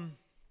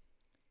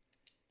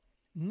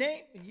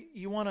 name,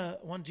 you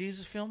want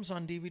Jesus films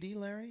on DVD,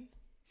 Larry?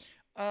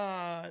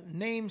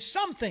 Name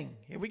something.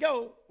 Here we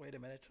go. Wait a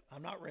minute.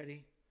 I'm not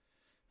ready.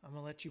 I'm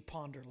going to let you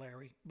ponder,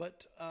 Larry.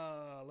 But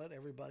let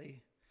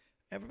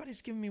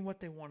everybody's giving me what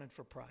they wanted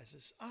for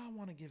prizes. I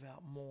want to give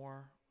out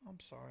more.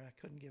 I'm sorry, I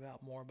couldn't give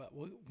out more, but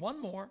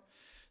 1 more.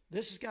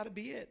 This has got to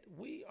be it.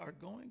 We are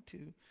going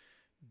to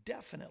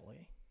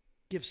definitely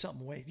give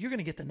something away. You're going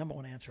to get the number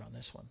 1 answer on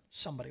this one.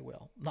 Somebody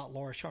will. Not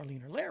Laura,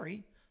 Charlene, or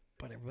Larry,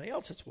 but everybody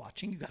else that's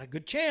watching. You got a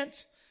good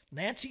chance.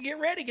 Nancy, get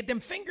ready. Get them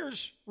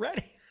fingers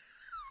ready.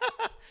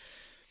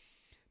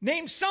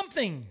 Name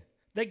something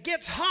that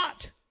gets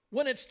hot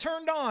when it's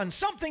turned on.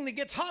 Something that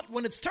gets hot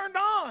when it's turned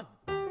on.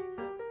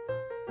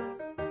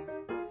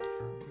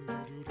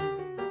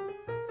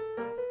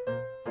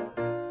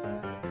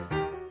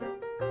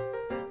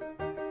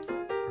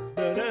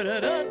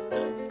 Da-da-da-da.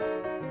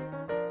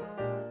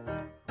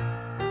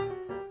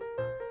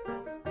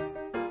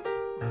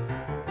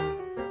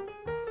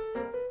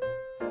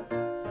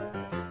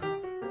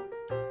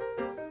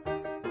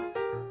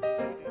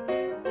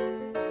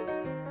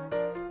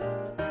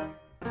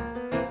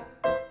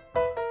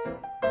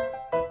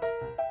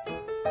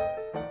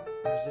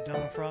 The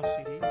Donna Frost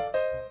CDs.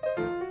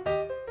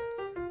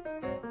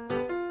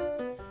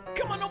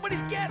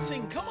 Everybody's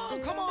guessing. Come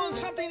on, come on.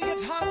 Something that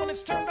gets hot when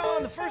it's turned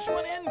on. The first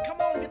one in. Come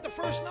on, get the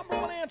first number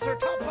one answer.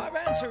 Top 5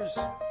 answers.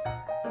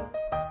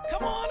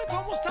 Come on, it's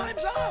almost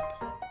time's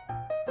up.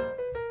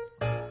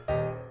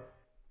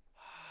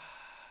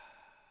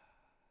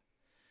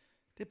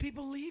 Did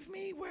people leave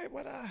me?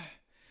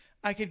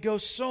 I could go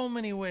so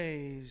many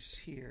ways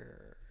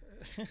here.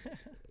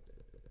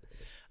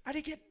 I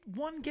did get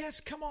one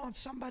guess. Come on,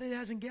 somebody that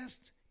hasn't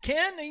guessed.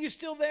 Ken, are you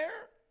still there?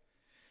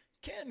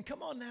 Ken,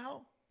 come on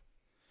now.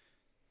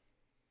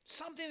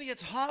 Something that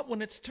gets hot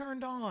when it's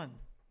turned on.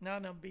 No,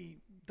 don't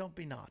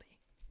be naughty.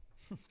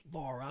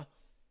 Laura.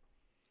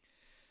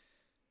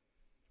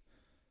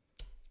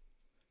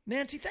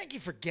 Nancy, thank you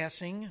for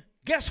guessing.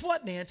 Guess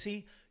what,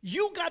 Nancy?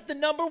 You got the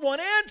number one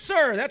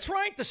answer. That's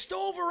right. The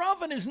stove or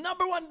oven is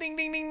number one. Ding,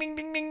 ding, ding, ding,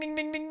 ding, ding, ding,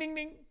 ding, ding, ding,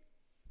 ding.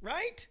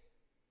 Right?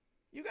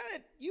 You got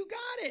it. You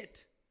got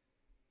it.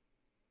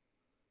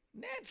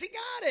 Nancy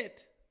got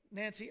it.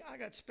 Nancy, I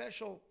got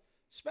special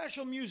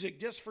music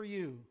just for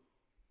you.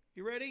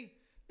 You ready?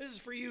 This is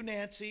for you,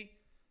 Nancy.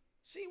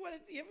 See what all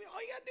you got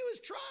to do is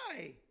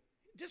try.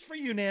 Just for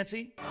you,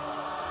 Nancy.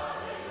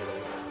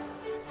 Hallelujah.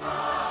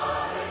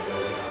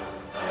 Hallelujah.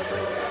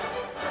 Hallelujah.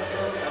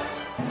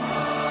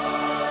 Hallelujah.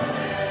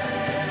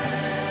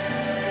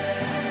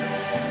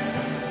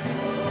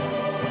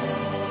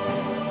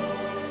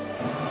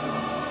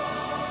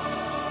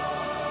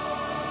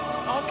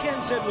 All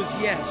Ken said was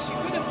yes. You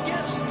could have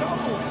guessed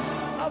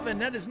stove, oven.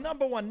 That is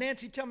number one.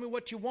 Nancy, tell me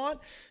what you want.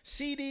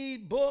 CD,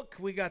 book.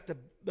 We got the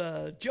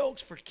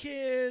jokes for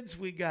kids.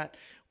 We got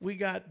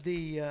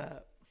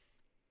the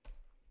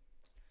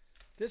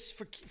this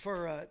for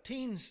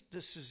teens.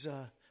 This is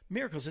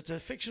Miracles. It's a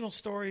fictional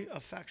story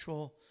of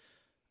factual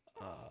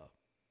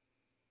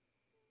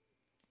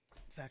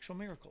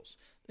miracles.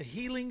 The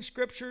healing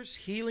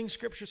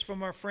scriptures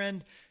from our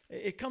friend.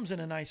 It comes in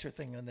a nicer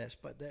thing than this,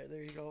 but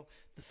there you go.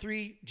 The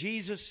 3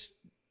 Jesus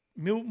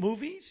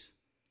movies.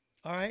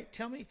 All right,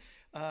 tell me.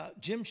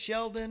 Jim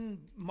Sheldon,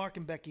 Mark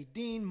and Becky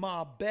Dean,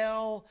 Ma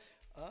Bell.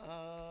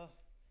 What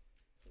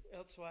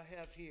else do I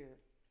have here?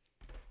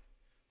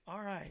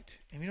 All right.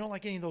 If you don't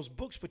like any of those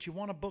books, but you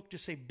want a book,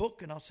 just say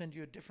book, and I'll send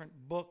you a different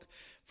book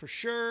for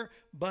sure.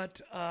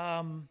 But,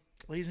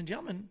 ladies and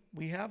gentlemen,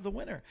 we have the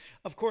winner.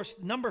 Of course,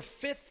 number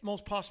 5th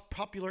most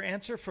popular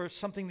answer for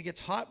something that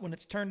gets hot when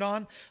it's turned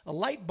on, a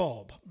light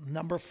bulb.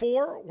 Number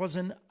 4 was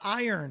an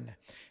iron.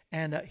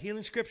 And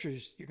healing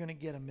scriptures, you're going to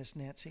get them, Miss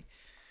Nancy.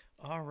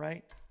 All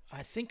right.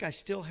 I think I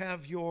still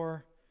have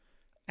your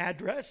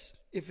address,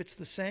 if it's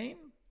the same.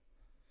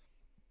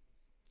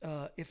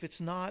 If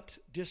it's not,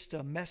 just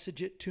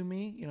message it to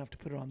me. You don't have to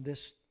put it on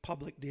this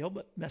public deal,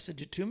 but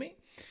message it to me.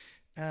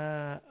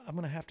 I'm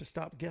going to have to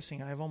stop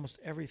guessing. I have almost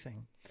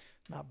everything.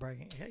 Not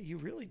bragging. Yeah, you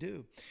really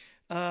do.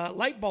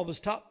 Light bulb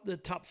is the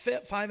top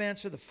 5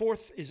 answer. The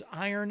 4th is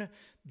iron.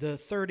 The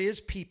 3rd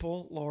is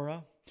people,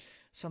 Laura.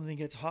 Something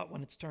gets hot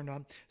when it's turned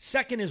on.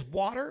 2nd is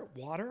water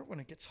when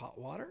it gets hot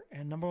water.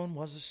 And number 1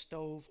 was a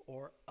stove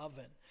or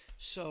oven.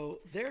 So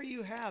there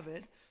you have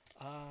it.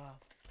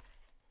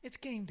 It's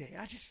game day.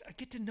 I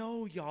get to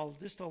know y'all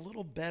just a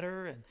little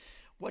better, and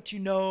what you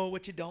know,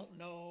 what you don't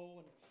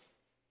know,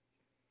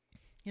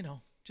 and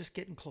just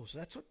getting closer.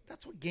 That's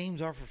what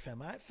games are for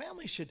family.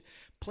 Families should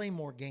play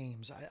more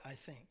games. I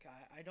think.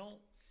 I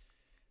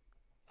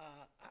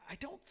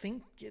don't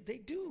think they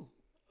do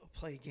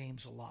play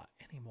games a lot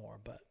anymore.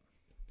 But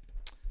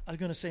I was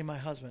going to say my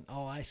husband.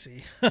 Oh, I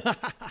see.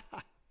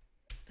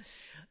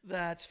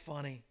 That's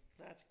funny.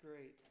 That's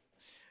great.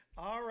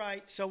 All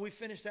right, so we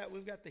finished that.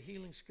 We've got the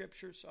healing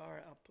scriptures. All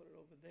right, I'll put it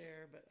over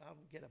there, but I'll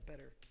get a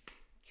better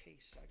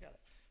case. I got a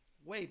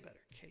way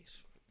better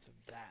case for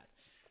that.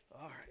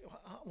 All right,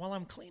 while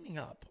I'm cleaning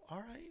up,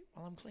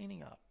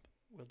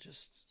 we'll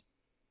just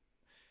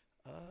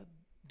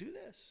do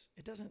this.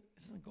 It doesn't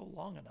go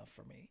long enough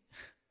for me.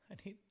 I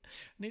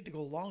need to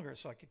go longer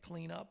so I could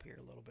clean up here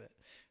a little bit.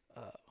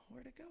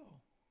 Where'd it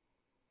go?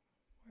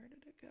 Where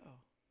did it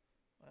go?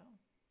 Well,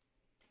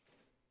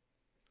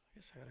 I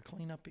guess I got to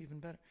clean up even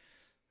better.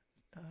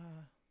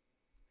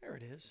 There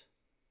it is.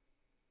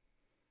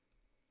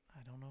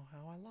 I don't know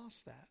how I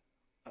lost that.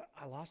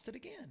 I lost it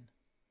again.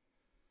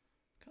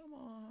 Come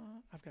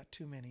on. I've got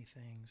too many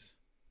things.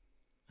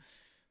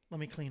 Let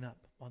me clean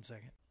up. 1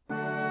 second.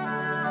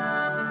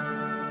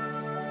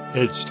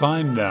 It's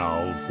time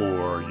now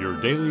for your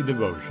daily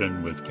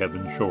devotion with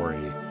Kevin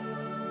Shorey.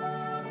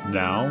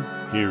 Now,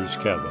 here's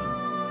Kevin.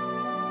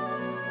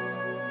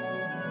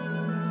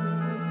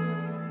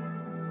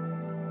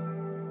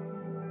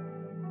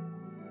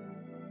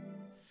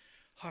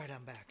 All right,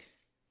 I'm back.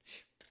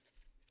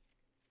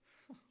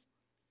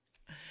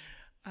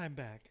 I'm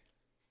back.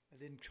 I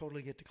didn't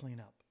totally get to clean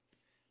up,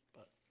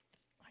 but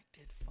I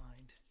did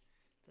find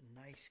the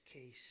nice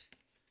case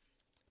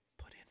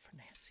put in for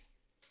Nancy.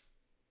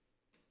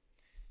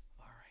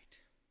 All right.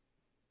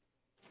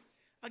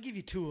 I'll give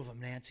you 2 of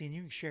them, Nancy, and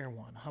you can share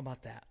one. How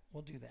about that?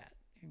 We'll do that.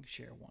 You can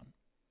share one.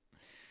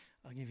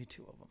 I'll give you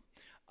 2 of them.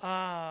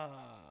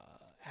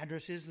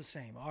 Address is the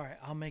same. All right,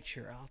 I'll make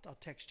sure. I'll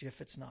text you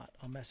if it's not.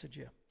 I'll message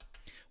you.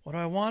 What do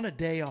I want? A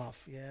day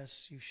off.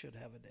 Yes, you should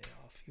have a day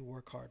off. You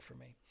work hard for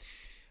me.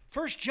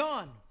 1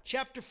 John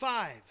chapter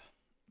 5,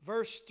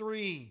 verse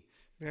 3.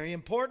 Very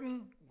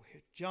important.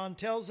 John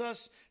tells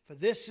us, for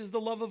this is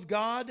the love of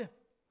God.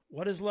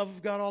 What is love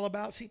of God all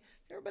about? See,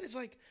 everybody's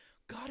like,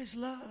 God is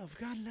love.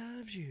 God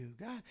loves you.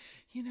 God,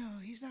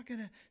 He's not going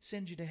to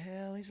send you to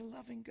hell. He's a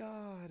loving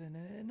God.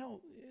 And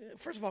no,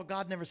 first of all,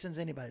 God never sends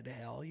anybody to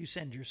hell. You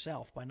send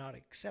yourself by not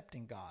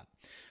accepting God.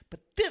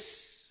 But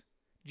this,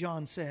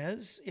 John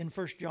says in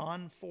 1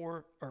 John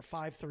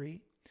 5:3,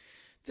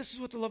 this is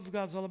what the love of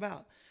God is all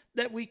about.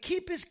 That we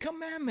keep his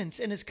commandments,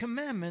 and his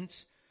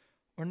commandments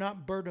are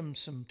not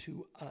burdensome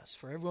to us.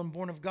 For everyone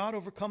born of God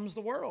overcomes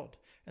the world.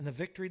 And the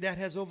victory that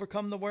has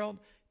overcome the world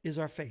is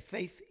our faith.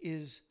 Faith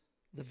is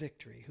the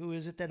victory. Who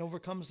is it that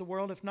overcomes the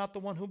world, if not the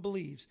one who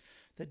believes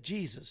that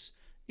Jesus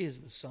is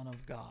the Son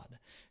of God?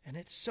 And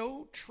it's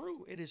so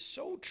true. It is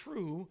so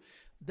true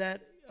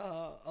that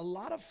a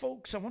lot of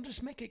folks, I want to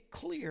just make it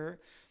clear,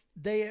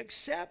 they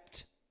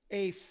accept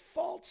a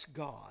false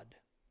God.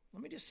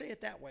 Let me just say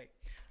it that way.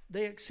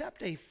 They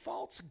accept a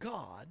false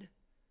God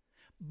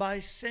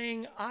by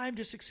saying, I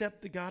just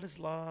accept that God is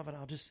love, and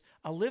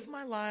I'll live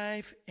my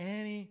life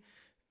any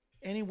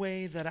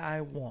way that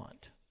I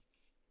want.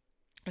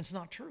 It's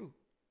not true.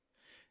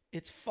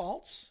 It's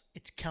false.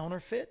 It's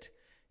counterfeit.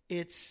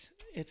 It's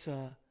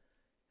a,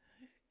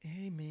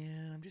 hey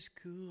man, I'm just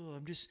cool.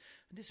 I'm just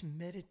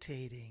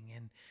meditating,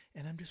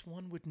 and I'm just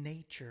one with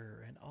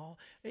nature and all.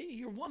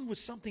 You're one with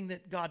something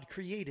that God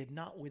created,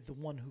 not with the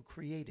one who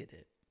created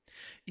it.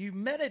 You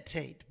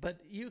meditate, but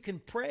you can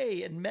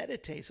pray and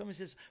meditate. Somebody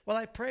says, well,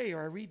 I pray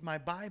or I read my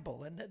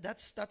Bible, and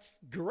that's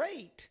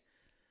great.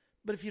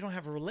 But if you don't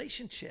have a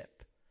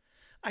relationship,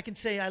 I can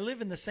say I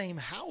live in the same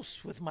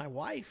house with my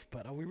wife,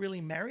 but are we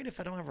really married if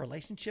I don't have a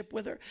relationship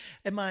with her?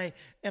 Am I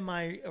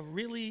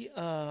really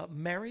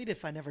married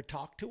if I never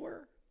talk to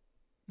her,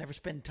 never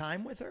spend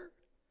time with her?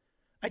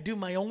 I do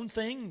my own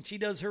thing, she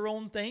does her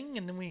own thing,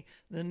 and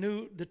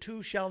then the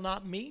two shall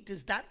not meet.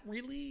 Is that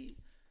really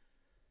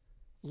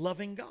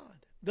loving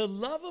God? The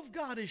love of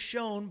God is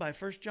shown by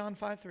 1 John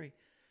 5:3,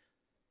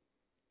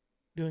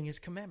 doing his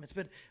commandments.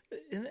 But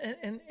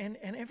and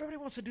everybody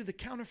wants to do the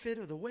counterfeit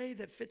or the way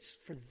that fits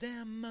for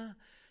them.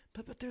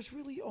 But there's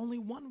really only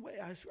one way.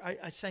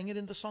 I sang it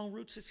in the song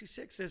Route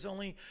 66. There's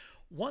only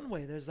one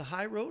way. There's the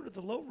high road or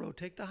the low road.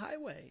 Take the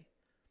highway.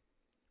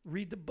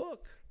 Read the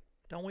book.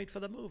 Don't wait for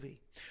the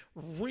movie.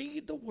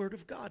 Read the Word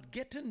of God.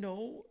 Get to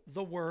know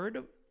the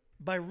Word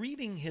by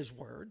reading his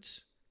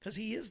words, because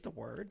he is the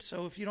Word.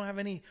 So if you don't have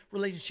any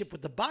relationship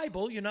with the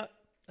Bible,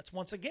 that's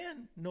once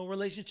again, no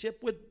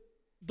relationship with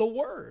the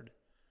Word.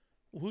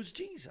 Who's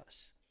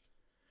Jesus?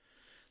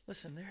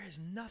 Listen, there is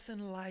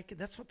nothing like it.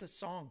 That's what the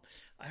song,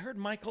 I heard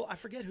Michael, I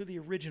forget who the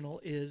original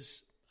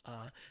is.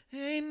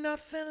 Ain't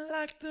nothing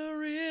like the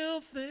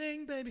real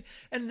thing, baby.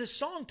 And the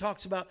song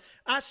talks about,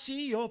 I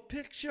see your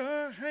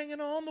picture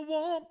hanging on the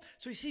wall.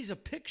 So he sees a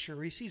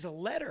picture, he sees a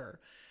letter,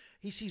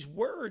 he sees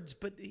words,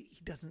 but he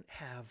doesn't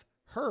have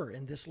her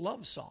in this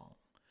love song.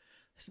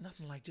 It's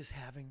nothing like just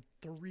having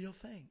the real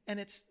thing. And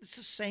it's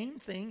the same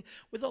thing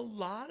with a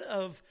lot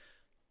of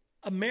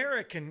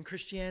American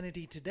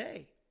Christianity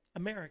today,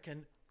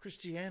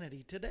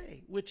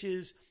 which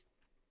is,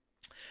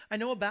 I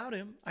know about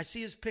him. I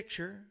see his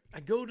picture. I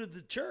go to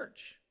the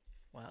church.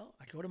 Well,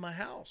 I go to my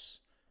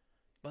house.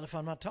 But if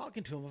I'm not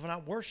talking to him, if I'm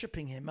not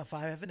worshiping him, if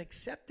I haven't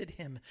accepted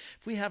him,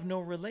 if we have no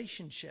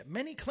relationship.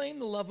 Many claim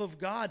the love of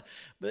God,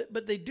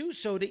 but they do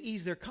so to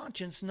ease their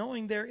conscience,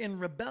 knowing they're in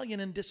rebellion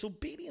and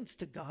disobedience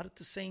to God at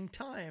the same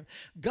time.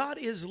 God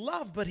is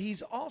love, but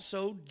he's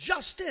also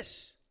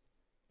justice.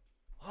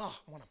 Oh,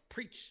 I want to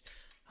preach.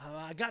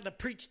 I got to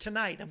preach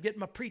tonight. I'm getting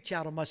my preach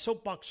out on my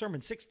soapbox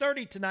sermon.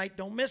 6:30 tonight.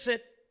 Don't miss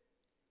it.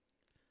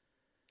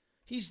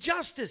 He's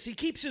justice. He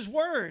keeps his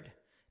word.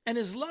 And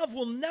his love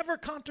will never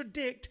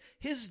contradict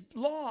his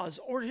laws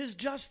or his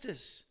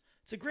justice.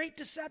 It's a great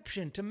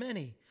deception to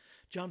many.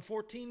 John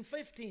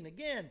 14:15.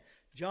 Again,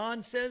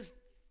 John says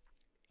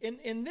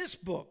in this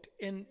book,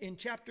 in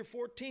chapter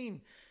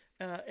 14,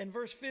 in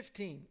verse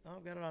 15.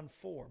 I've got it on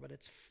 4, but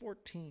it's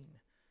 14.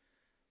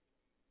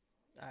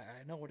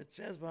 I know what it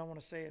says, but I want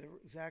to say it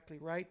exactly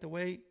right, the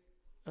way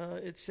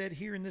it's said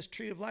here in this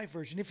Tree of Life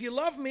version. If you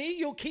love me,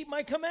 you'll keep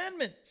my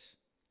commandments.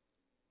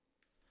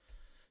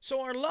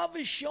 So our love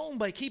is shown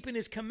by keeping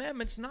his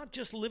commandments, not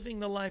just living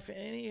the life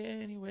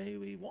any way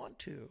we want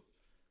to.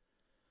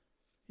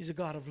 He's a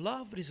God of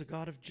love, but he's a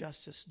God of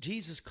justice.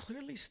 Jesus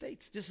clearly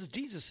states, this is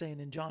Jesus saying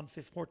in John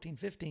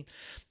 14:15,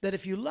 that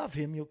if you love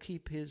him, you'll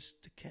keep his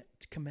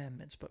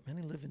commandments. But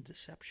many live in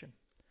deception.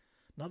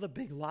 Another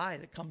big lie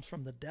that comes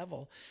from the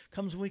devil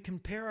comes when we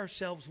compare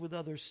ourselves with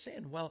others'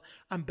 sin. Well,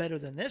 I'm better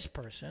than this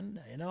person.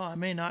 I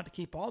may not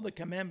keep all the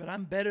commandments, but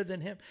I'm better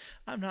than him.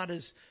 I'm not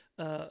as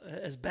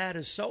bad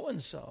as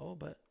so-and-so.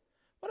 But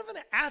what if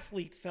an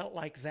athlete felt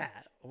like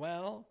that?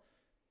 Well,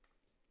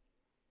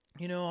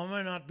 I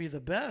might not be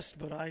the best,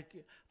 but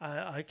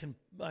I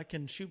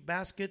can shoot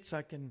baskets.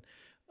 I can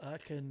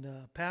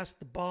pass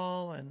the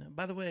ball. And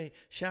by the way,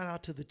 shout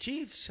out to the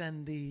Chiefs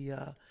and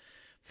the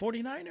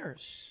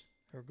 49ers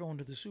are going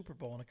to the Super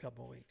Bowl in a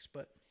couple of weeks.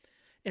 But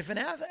if an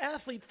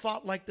athlete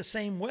fought like the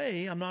same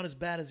way, I'm not as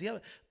bad as the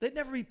other, they'd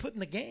never be put in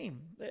the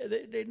game.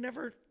 They'd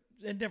never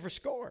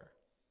score.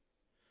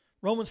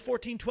 Romans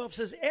 14:12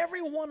 says,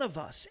 every one of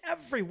us,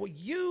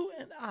 you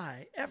and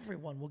I,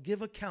 everyone will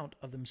give account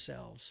of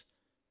themselves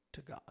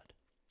to God.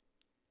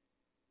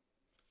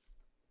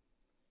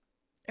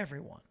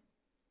 Everyone.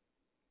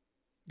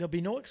 There'll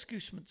be no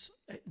excusements.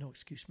 No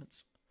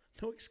excusements.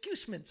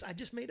 I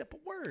just made up a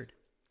word.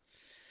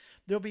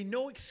 There'll be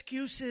no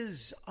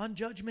excuses on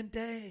Judgment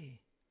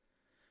Day.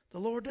 The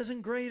Lord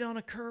doesn't grade on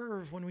a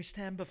curve when we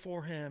stand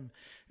before him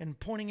and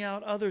pointing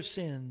out other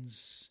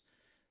sins.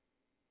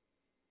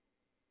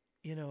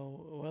 You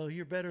know, well,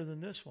 you're better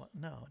than this one.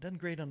 No, it doesn't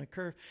grade on a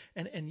curve.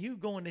 And you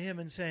going to him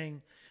and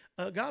saying,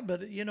 God,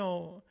 but,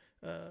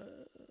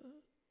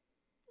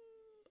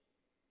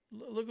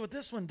 look what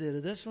this one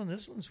did. This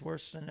one's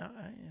worse than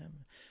I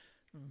am.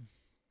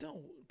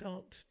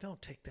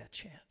 Don't take that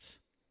chance.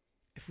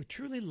 If we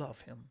truly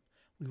love him,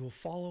 we will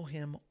follow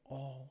him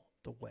all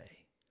the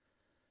way.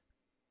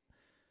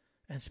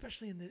 And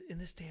especially in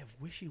this day of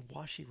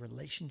wishy-washy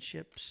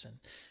relationships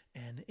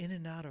and in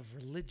and out of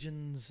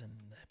religions and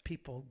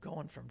people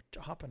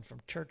hopping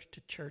from church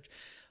to church.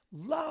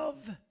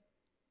 Love,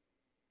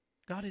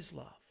 God is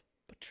love.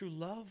 But true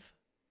love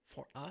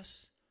for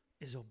us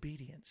is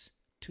obedience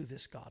to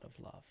this God of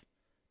love.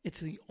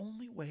 It's the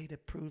only way to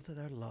prove that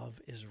our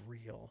love is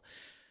real.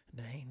 And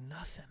there ain't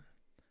nothing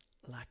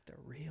like the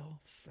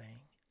real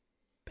thing,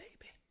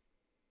 baby.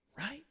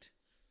 Right?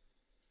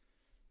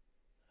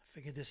 I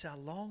figured this out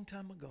a long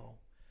time ago.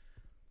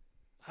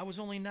 I was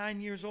only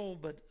 9 years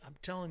old, but I'm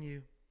telling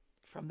you,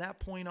 from that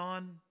point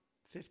on,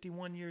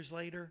 51 years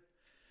later,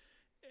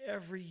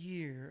 every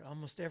year,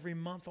 almost every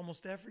month,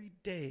 almost every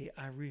day,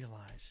 I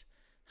realize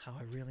how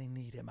I really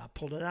need him. I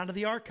pulled it out of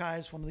the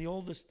archives, one of the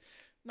oldest,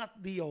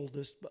 not the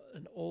oldest, but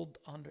an old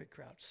Andre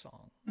Crouch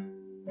song.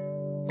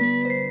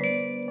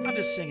 I'll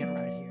just sing it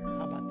right here.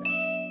 How about that?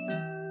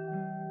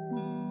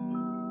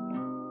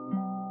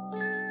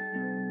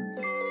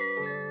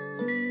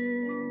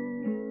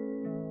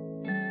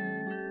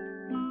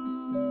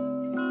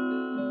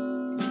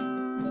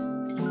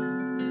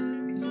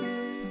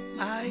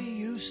 I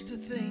used to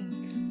think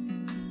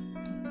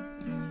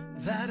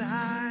that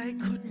I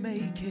could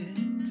make it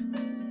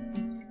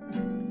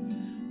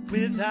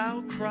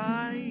without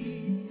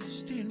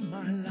Christ in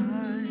my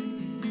life.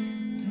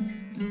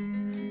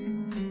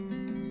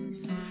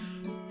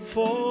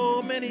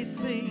 For many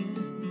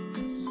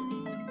things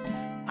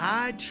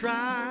I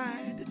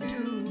tried to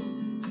do,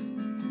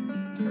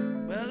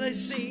 well, they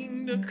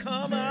seem to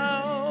come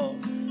out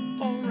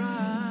all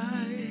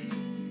right.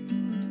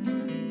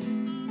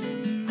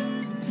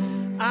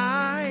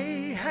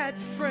 I had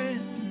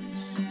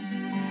friends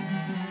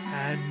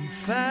and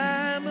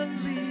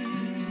family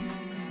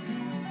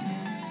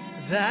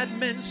that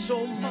meant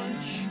so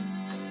much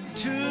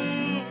to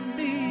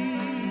me.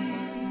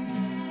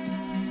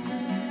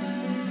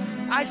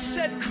 I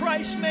said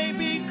Christ may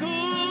be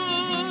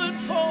good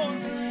for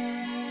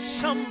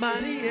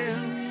somebody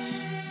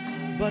else,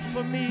 but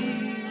for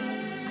me,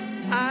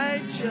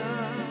 I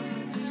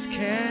just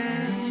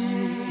can't see.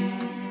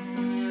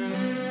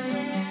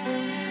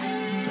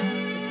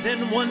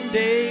 Then one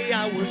day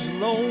I was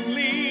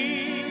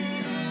lonely,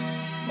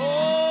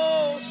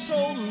 oh,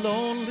 so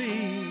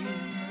lonely,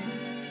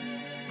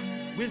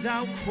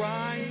 without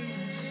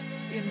Christ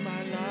in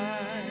my life.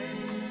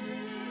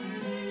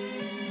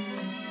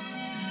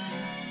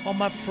 All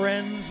my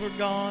friends were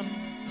gone,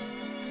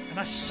 and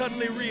I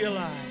suddenly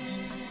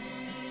realized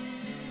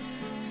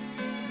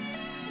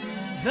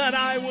that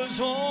I was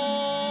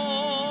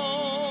all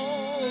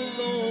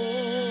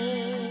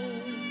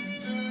alone.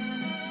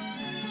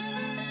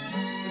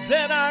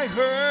 Then I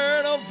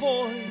heard a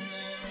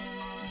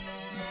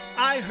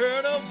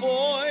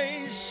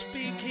voice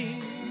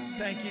speaking,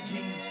 thank you,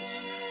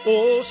 Jesus,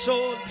 oh,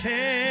 so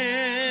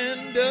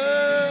tenderly.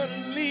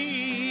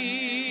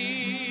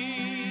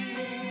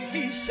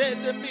 He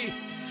said to me,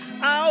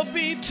 I'll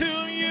be to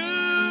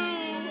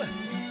you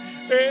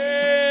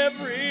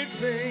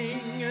everything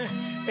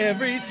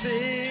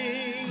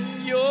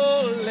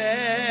you'll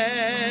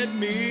let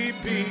me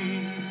be.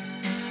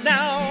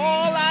 Now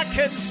all I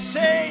can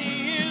say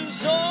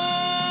is, oh,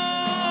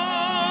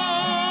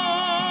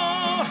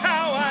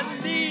 how I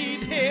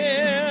need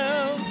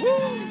him.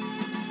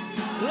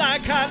 Woo.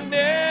 Like I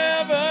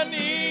never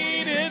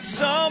needed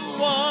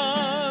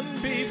someone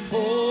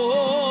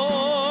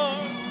before.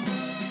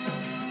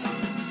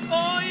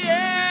 Oh,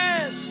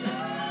 yes.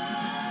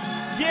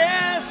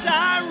 Yes,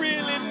 I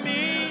really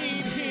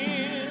need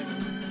him.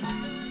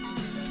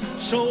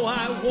 So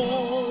I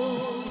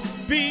won't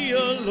be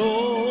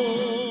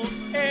alone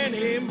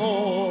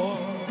anymore.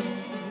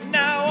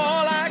 Now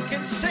all I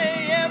can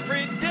say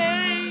every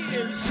day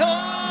is, oh,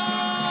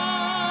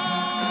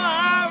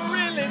 I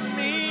really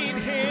need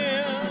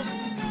him.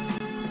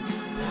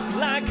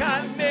 Like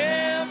I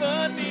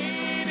never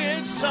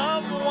needed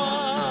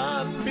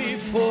someone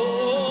before.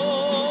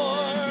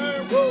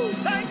 Woo,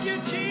 thank you,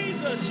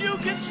 Jesus. You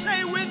can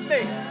say with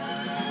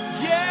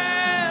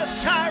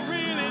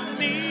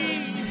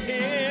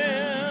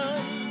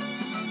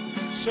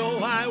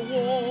so I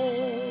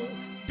won't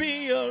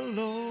be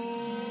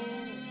alone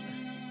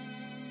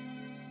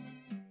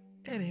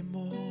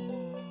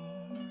anymore.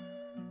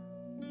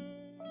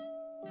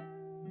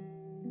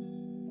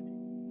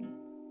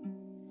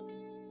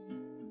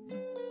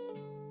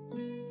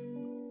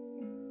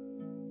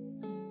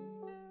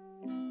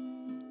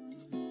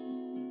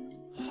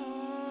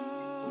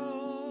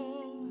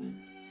 Oh,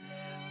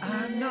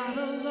 I'm not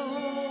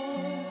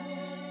alone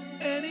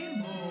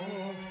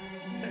anymore.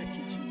 Thank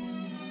you, Jesus.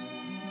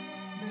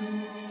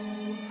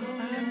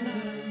 I'm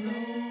not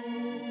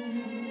alone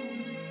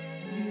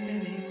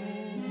anymore.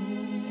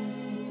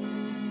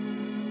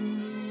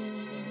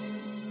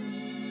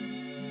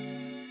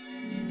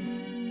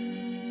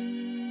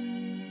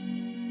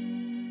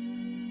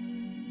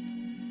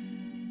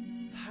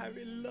 I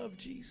really love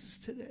Jesus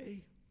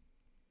today,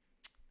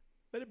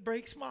 but it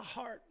breaks my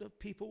heart that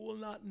people will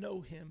not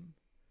know him,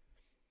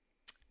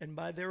 and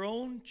by their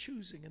own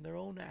choosing and their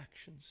own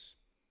actions,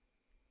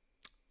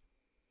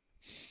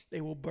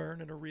 they will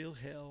burn in a real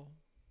hell.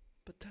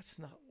 But that's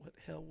not what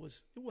hell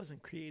was. It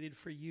wasn't created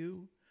for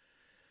you.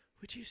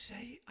 Would you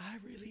say, I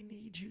really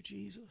need you,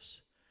 Jesus?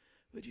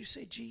 Would you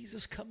say,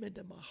 Jesus, come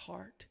into my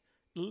heart,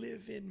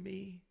 live in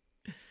me?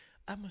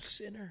 I'm a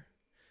sinner,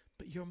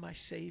 but you're my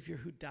Savior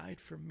who died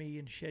for me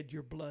and shed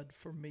your blood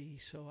for me.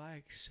 So I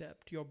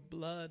accept your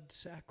blood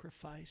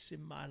sacrifice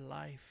in my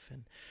life,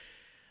 and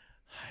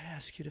I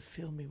ask you to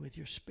fill me with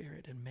your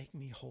Spirit and make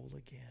me whole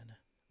again.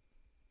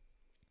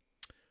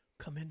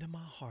 Come into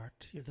my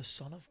heart. You're the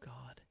Son of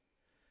God.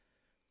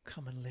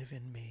 Come and live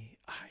in me.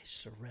 I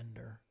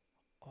surrender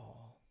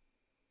all.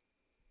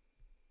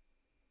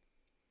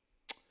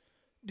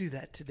 Do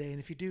that today, and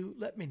if you do,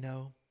 let me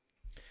know.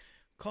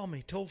 Call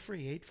me toll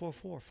free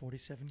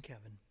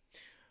 844-47-KEVIN,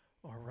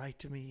 or write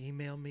to me,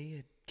 email me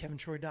at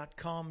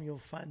kevinshorey.com. You'll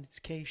find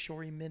it's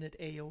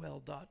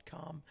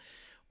kshorymin@aol.com,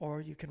 or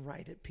you can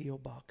write at P.O.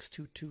 Box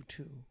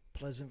 222,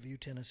 Pleasant View,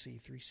 Tennessee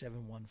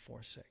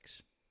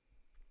 37146.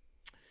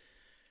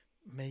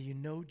 May you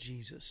know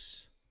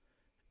Jesus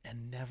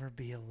and never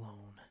be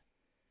alone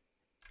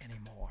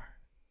anymore.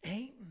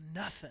 Ain't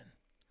nothing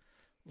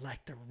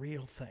like the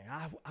real thing.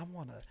 I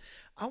want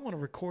to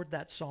record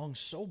that song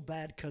so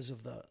bad because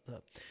of the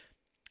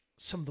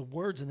some of the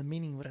words and the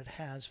meaning what it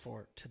has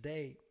for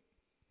today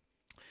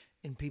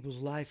in people's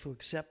life who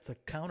accept the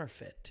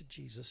counterfeit to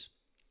Jesus.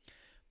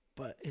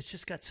 But it's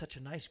just got such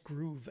a nice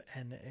groove,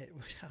 and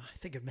I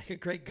think it'd make a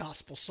great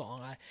gospel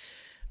song.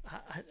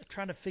 I'm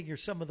trying to figure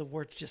some of the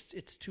words, just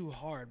it's too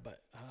hard,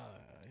 but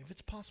if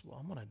it's possible,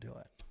 I'm going to do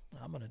it.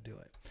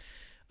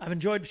 I've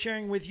enjoyed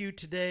sharing with you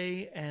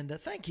today, and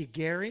thank you,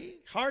 Gary.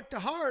 Heart to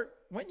heart,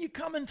 when you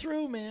coming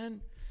through,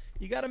 man,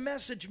 you got to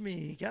message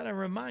me. You got to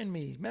remind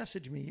me,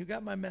 message me. You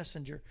got my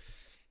messenger.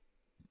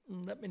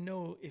 Let me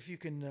know if you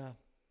can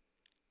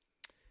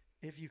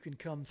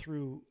come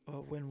through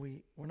when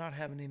we're not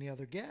having any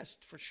other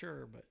guests for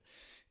sure, but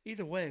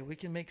either way, we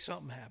can make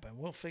something happen.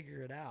 We'll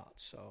figure it out.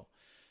 So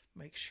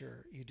make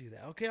sure you do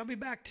that. Okay, I'll be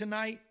back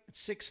tonight at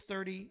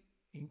 6:30.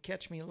 You can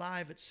catch me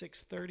live at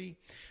 6:30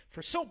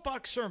 for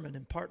Soapbox Sermon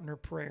and Partner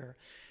Prayer.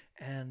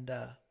 And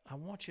I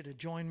want you to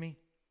join me.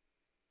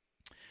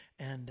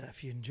 And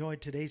if you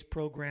enjoyed today's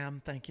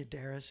program, thank you,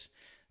 Darius.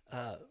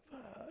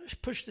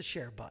 Push the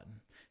share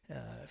button.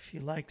 If you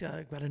liked,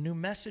 I've got a new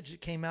message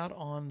that came out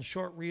on the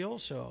short reel.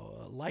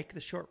 So like the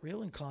short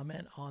reel and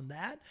comment on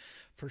that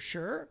for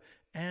sure.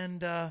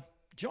 And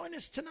join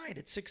us tonight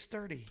at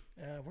 6:30.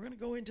 We're going to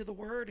go into the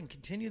Word and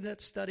continue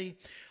that study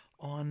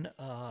on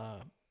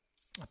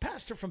a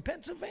pastor from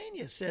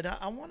Pennsylvania said,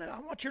 I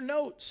want your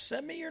notes.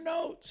 Send me your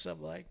notes.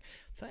 I'm like,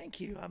 thank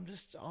you. I'm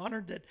just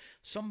honored that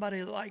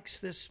somebody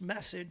likes this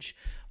message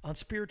on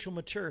spiritual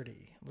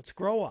maturity. Let's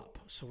grow up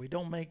so we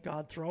don't make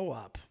God throw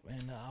up.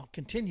 And I'll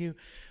continue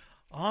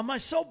on my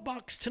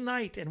soapbox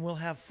tonight, and we'll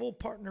have full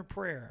partner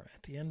prayer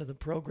at the end of the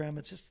program.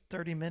 It's just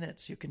 30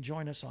 minutes. You can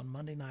join us on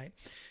Monday night.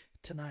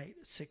 Tonight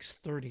at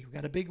 6:30. We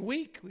got a big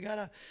week. We got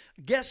a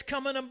guest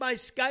coming in by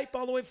Skype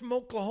all the way from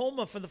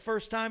Oklahoma for the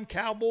first time.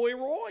 Cowboy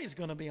Roy is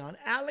going to be on.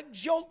 Alec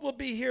Jolt will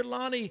be here.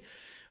 Lonnie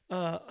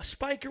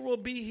Spiker will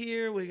be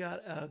here. We got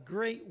a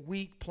great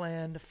week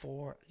planned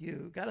for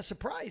you. Got a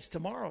surprise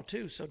tomorrow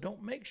too, so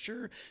make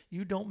sure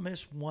you don't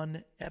miss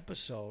one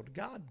episode.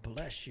 God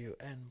bless you,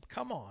 and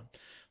come on,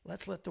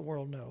 let's let the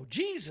world know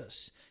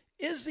Jesus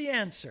is the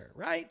answer,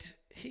 right?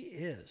 He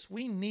is.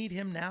 We need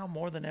him now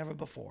more than ever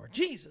before.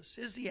 Jesus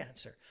is the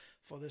answer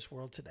for this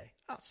world today.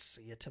 I'll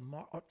see you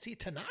tomorrow. I'll see you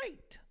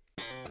tonight.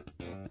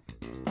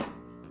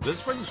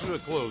 This brings to a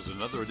close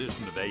another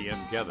edition of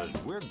AM Kevin.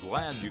 We're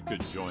glad you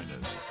could join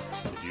us.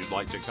 If you'd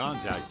like to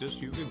contact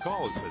us, you can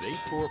call us at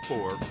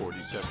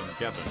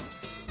 844-47-KEVIN.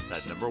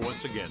 That number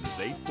once again is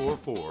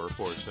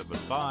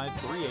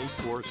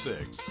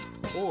 844-475-3846.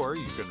 Or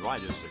you can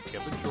write us at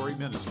Kevin Shorey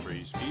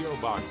Ministries, P.O.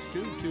 Box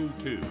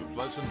 222,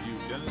 Pleasant View,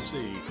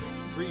 Tennessee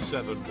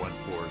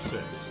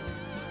 37146.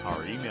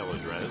 Our email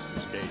address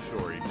is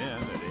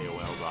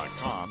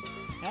kshorymin@aol.com,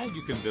 and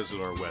you can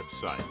visit our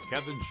website,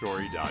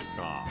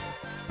 kevinshorey.com.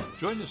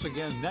 Join us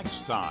again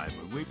next time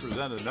when we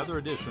present another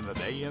edition of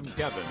AM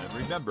Kevin. And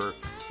remember,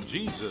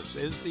 Jesus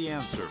is the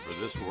answer for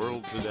this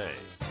world today.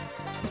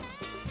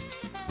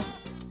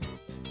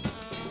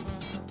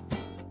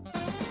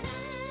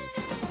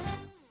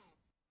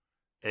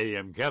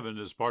 AM Kevin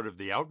is part of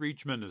the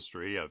outreach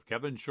ministry of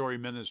Kevin Shorey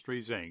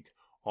Ministries, Inc.,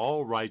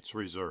 all rights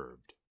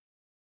reserved.